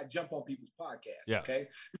 Mark, I jump on people's podcasts, yeah. Okay?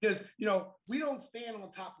 Because, we don't stand on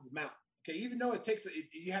top of the mountain, okay? Even though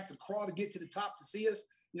you have to crawl to get to the top to see us,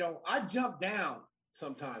 I jump down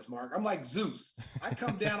sometimes, Mark. I'm like Zeus. I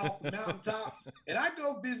come down off the mountaintop and I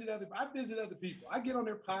go visit other people. I get on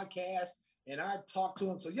their podcast and I talk to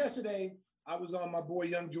them. So yesterday, I was on my boy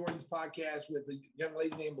Young Jordan's podcast with a young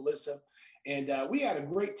lady named Melissa, and we had a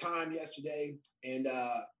great time yesterday. And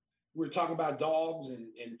we were talking about dogs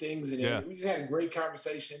and things, and we just had a great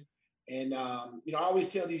conversation. And I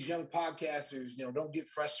always tell these young podcasters, don't get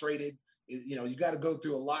frustrated. You got to go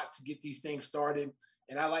through a lot to get these things started.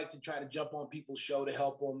 And I like to try to jump on people's show to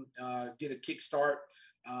help them get a kickstart,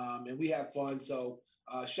 and we have fun. So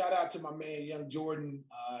shout out to my man Young Jordan.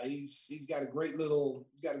 He's got a great little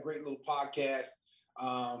podcast.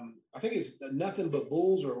 I think it's Nothing But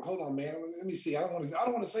Bulls. Or hold on, man. Let me see. I don't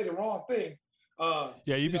want to say the wrong thing.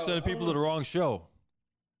 You'd be sending people to the wrong show.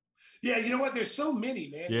 Yeah, you know what? There's so many,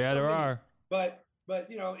 man. Yeah, there are. But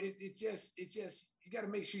it just you got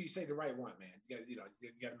to make sure you say the right one, man. You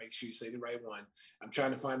got to make sure you say the right one. I'm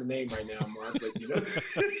trying to find the name right now, Mark. But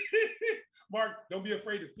Mark, don't be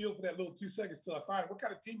afraid to feel for that little 2 seconds till I find it. What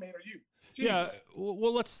kind of teammate are you? Jesus. Yeah,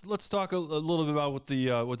 well, let's talk a little bit about what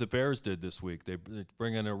the Bears did this week. They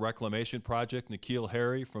bring in a reclamation project, N'Keal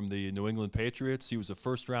Harry from the New England Patriots. He was a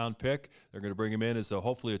first-round pick. They're going to bring him in as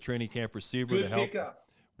hopefully a training camp receiver to help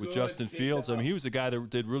with Justin Fields. I mean, he was a guy that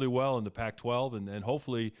did really well in the Pac-12, and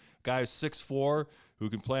hopefully guys 6'4" who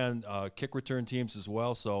can play on kick return teams as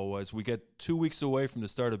well. So as we get 2 weeks away from the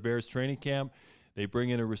start of Bears training camp, they bring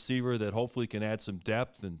in a receiver that hopefully can add some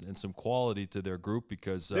depth and some quality to their group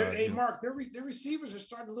because Mark, their receivers are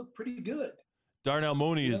starting to look pretty good. Darnell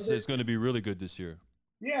Mooney is going to be really good this year.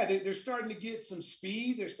 Yeah, they're starting to get some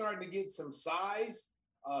speed. They're starting to get some size,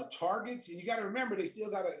 targets. And you got to remember, they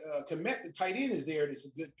still got to Komet, the tight end is there. That's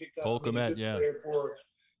a good pickup. Cole Komet, yeah.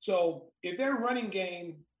 So if their running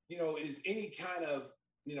game, is any kind of,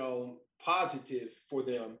 positive for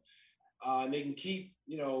them, and they can keep,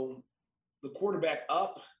 the quarterback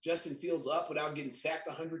up, Justin Fields up without getting sacked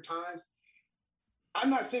 100 times. I'm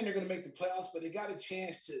not saying they're going to make the playoffs, but they got a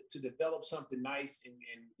chance to develop something nice. And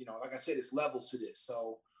like I said, it's levels to this.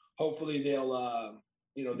 So hopefully they'll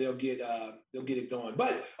get it going.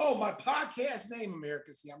 But, my podcast name,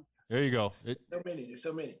 America. See, there you go. There's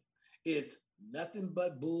so many. It's Nothing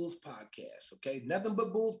But Bulls Podcast. Okay. Nothing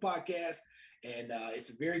But Bulls Podcast. And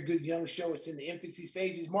it's a very good young show. It's in the infancy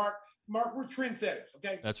stages. Mark, we're trendsetters,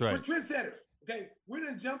 okay? That's right. We're trendsetters, okay? We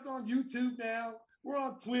done jumped on YouTube now. We're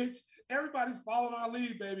on Twitch. Everybody's following our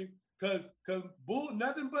lead, baby, because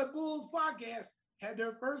Nothing But Bulls Podcast had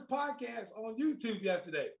their first podcast on YouTube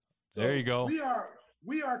yesterday. So there you go.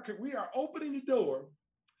 We are opening the door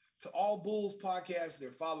to all Bulls podcasts.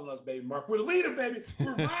 They're following us, baby. Mark, we're the leader, baby.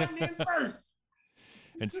 We're riding in first.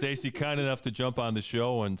 And Stacy, kind enough to jump on the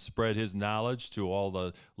show and spread his knowledge to all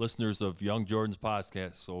the listeners of Young Jordan's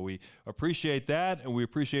podcast. So we appreciate that, and we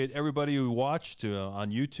appreciate everybody who watched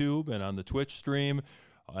on YouTube and on the Twitch stream.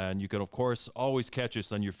 And you can, of course, always catch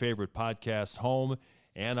us on your favorite podcast home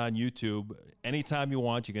and on YouTube. Anytime you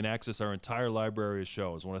want, you can access our entire library of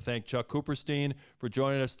shows. I want to thank Chuck Cooperstein for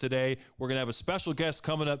joining us today. We're going to have a special guest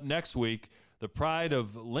coming up next week. The pride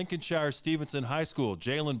of Lincolnshire Stevenson High School,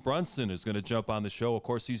 Jalen Brunson, is going to jump on the show. Of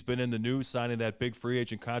course, he's been in the news signing that big free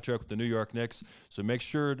agent contract with the New York Knicks. So make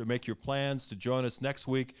sure to make your plans to join us next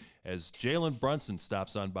week as Jalen Brunson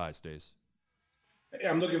stops on by, Stace.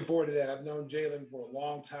 I'm looking forward to that. I've known Jalen for a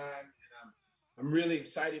long time, and I'm really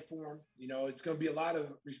excited for him. It's going to be a lot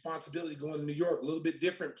of responsibility going to New York, a little bit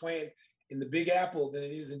different playing in the Big Apple than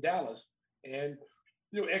it is in Dallas. And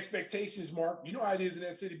expectations, Mark. You know how it is in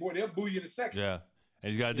that city, boy. They'll boo you in a second. Yeah,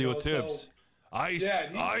 and he's got to deal with Tibbs. Ice,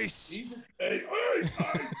 ice. Ice.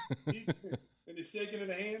 And they're shaking in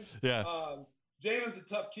the hand. Yeah. Jalen's a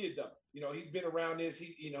tough kid, though. He's been around this.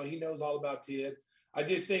 He knows all about Tibbs. I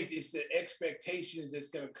just think it's the expectations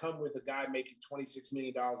that's going to come with a guy making $26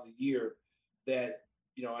 million a year that,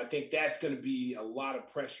 I think that's going to be a lot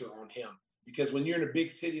of pressure on him. Because when you're in a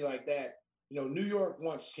big city like that, New York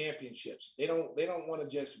wants championships. They don't want to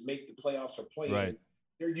just make the playoffs or play. Right.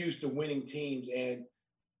 They're used to winning teams, and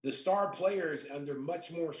the star players under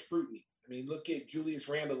much more scrutiny. I mean, look at Julius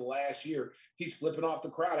Randle the last year. He's flipping off the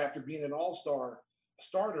crowd after being an all-star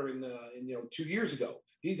starter in 2 years ago.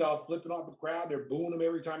 He's all flipping off the crowd. They're booing him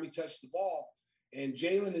every time he touches the ball. And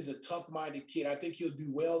Jalen is a tough-minded kid. I think he'll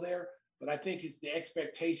do well there, but I think it's the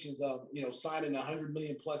expectations of, signing a $100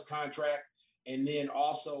 million plus contract. And then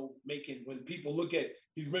also when people look at,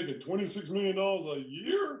 he's making $26 million a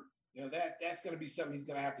year. that's going to be something he's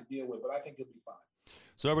going to have to deal with, but I think he'll be fine.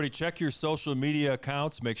 So everybody check your social media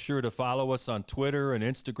accounts. Make sure to follow us on Twitter and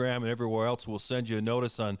Instagram and everywhere else. We'll send you a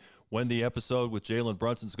notice on when the episode with Jalen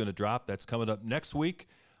Brunson is going to drop. That's coming up next week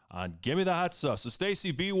on Gimme the Hot Sauce. So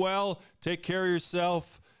Stacey, be well. Take care of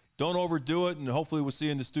yourself. Don't overdo it, and hopefully we'll see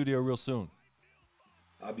you in the studio real soon.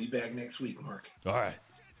 I'll be back next week, Mark. All right.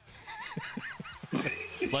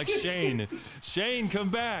 Like Shane. Shane, come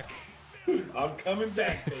back. I'm coming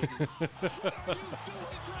back, baby.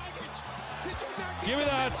 Give me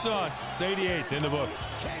the hot sauce. 88th in the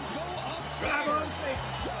books. Drive on safe.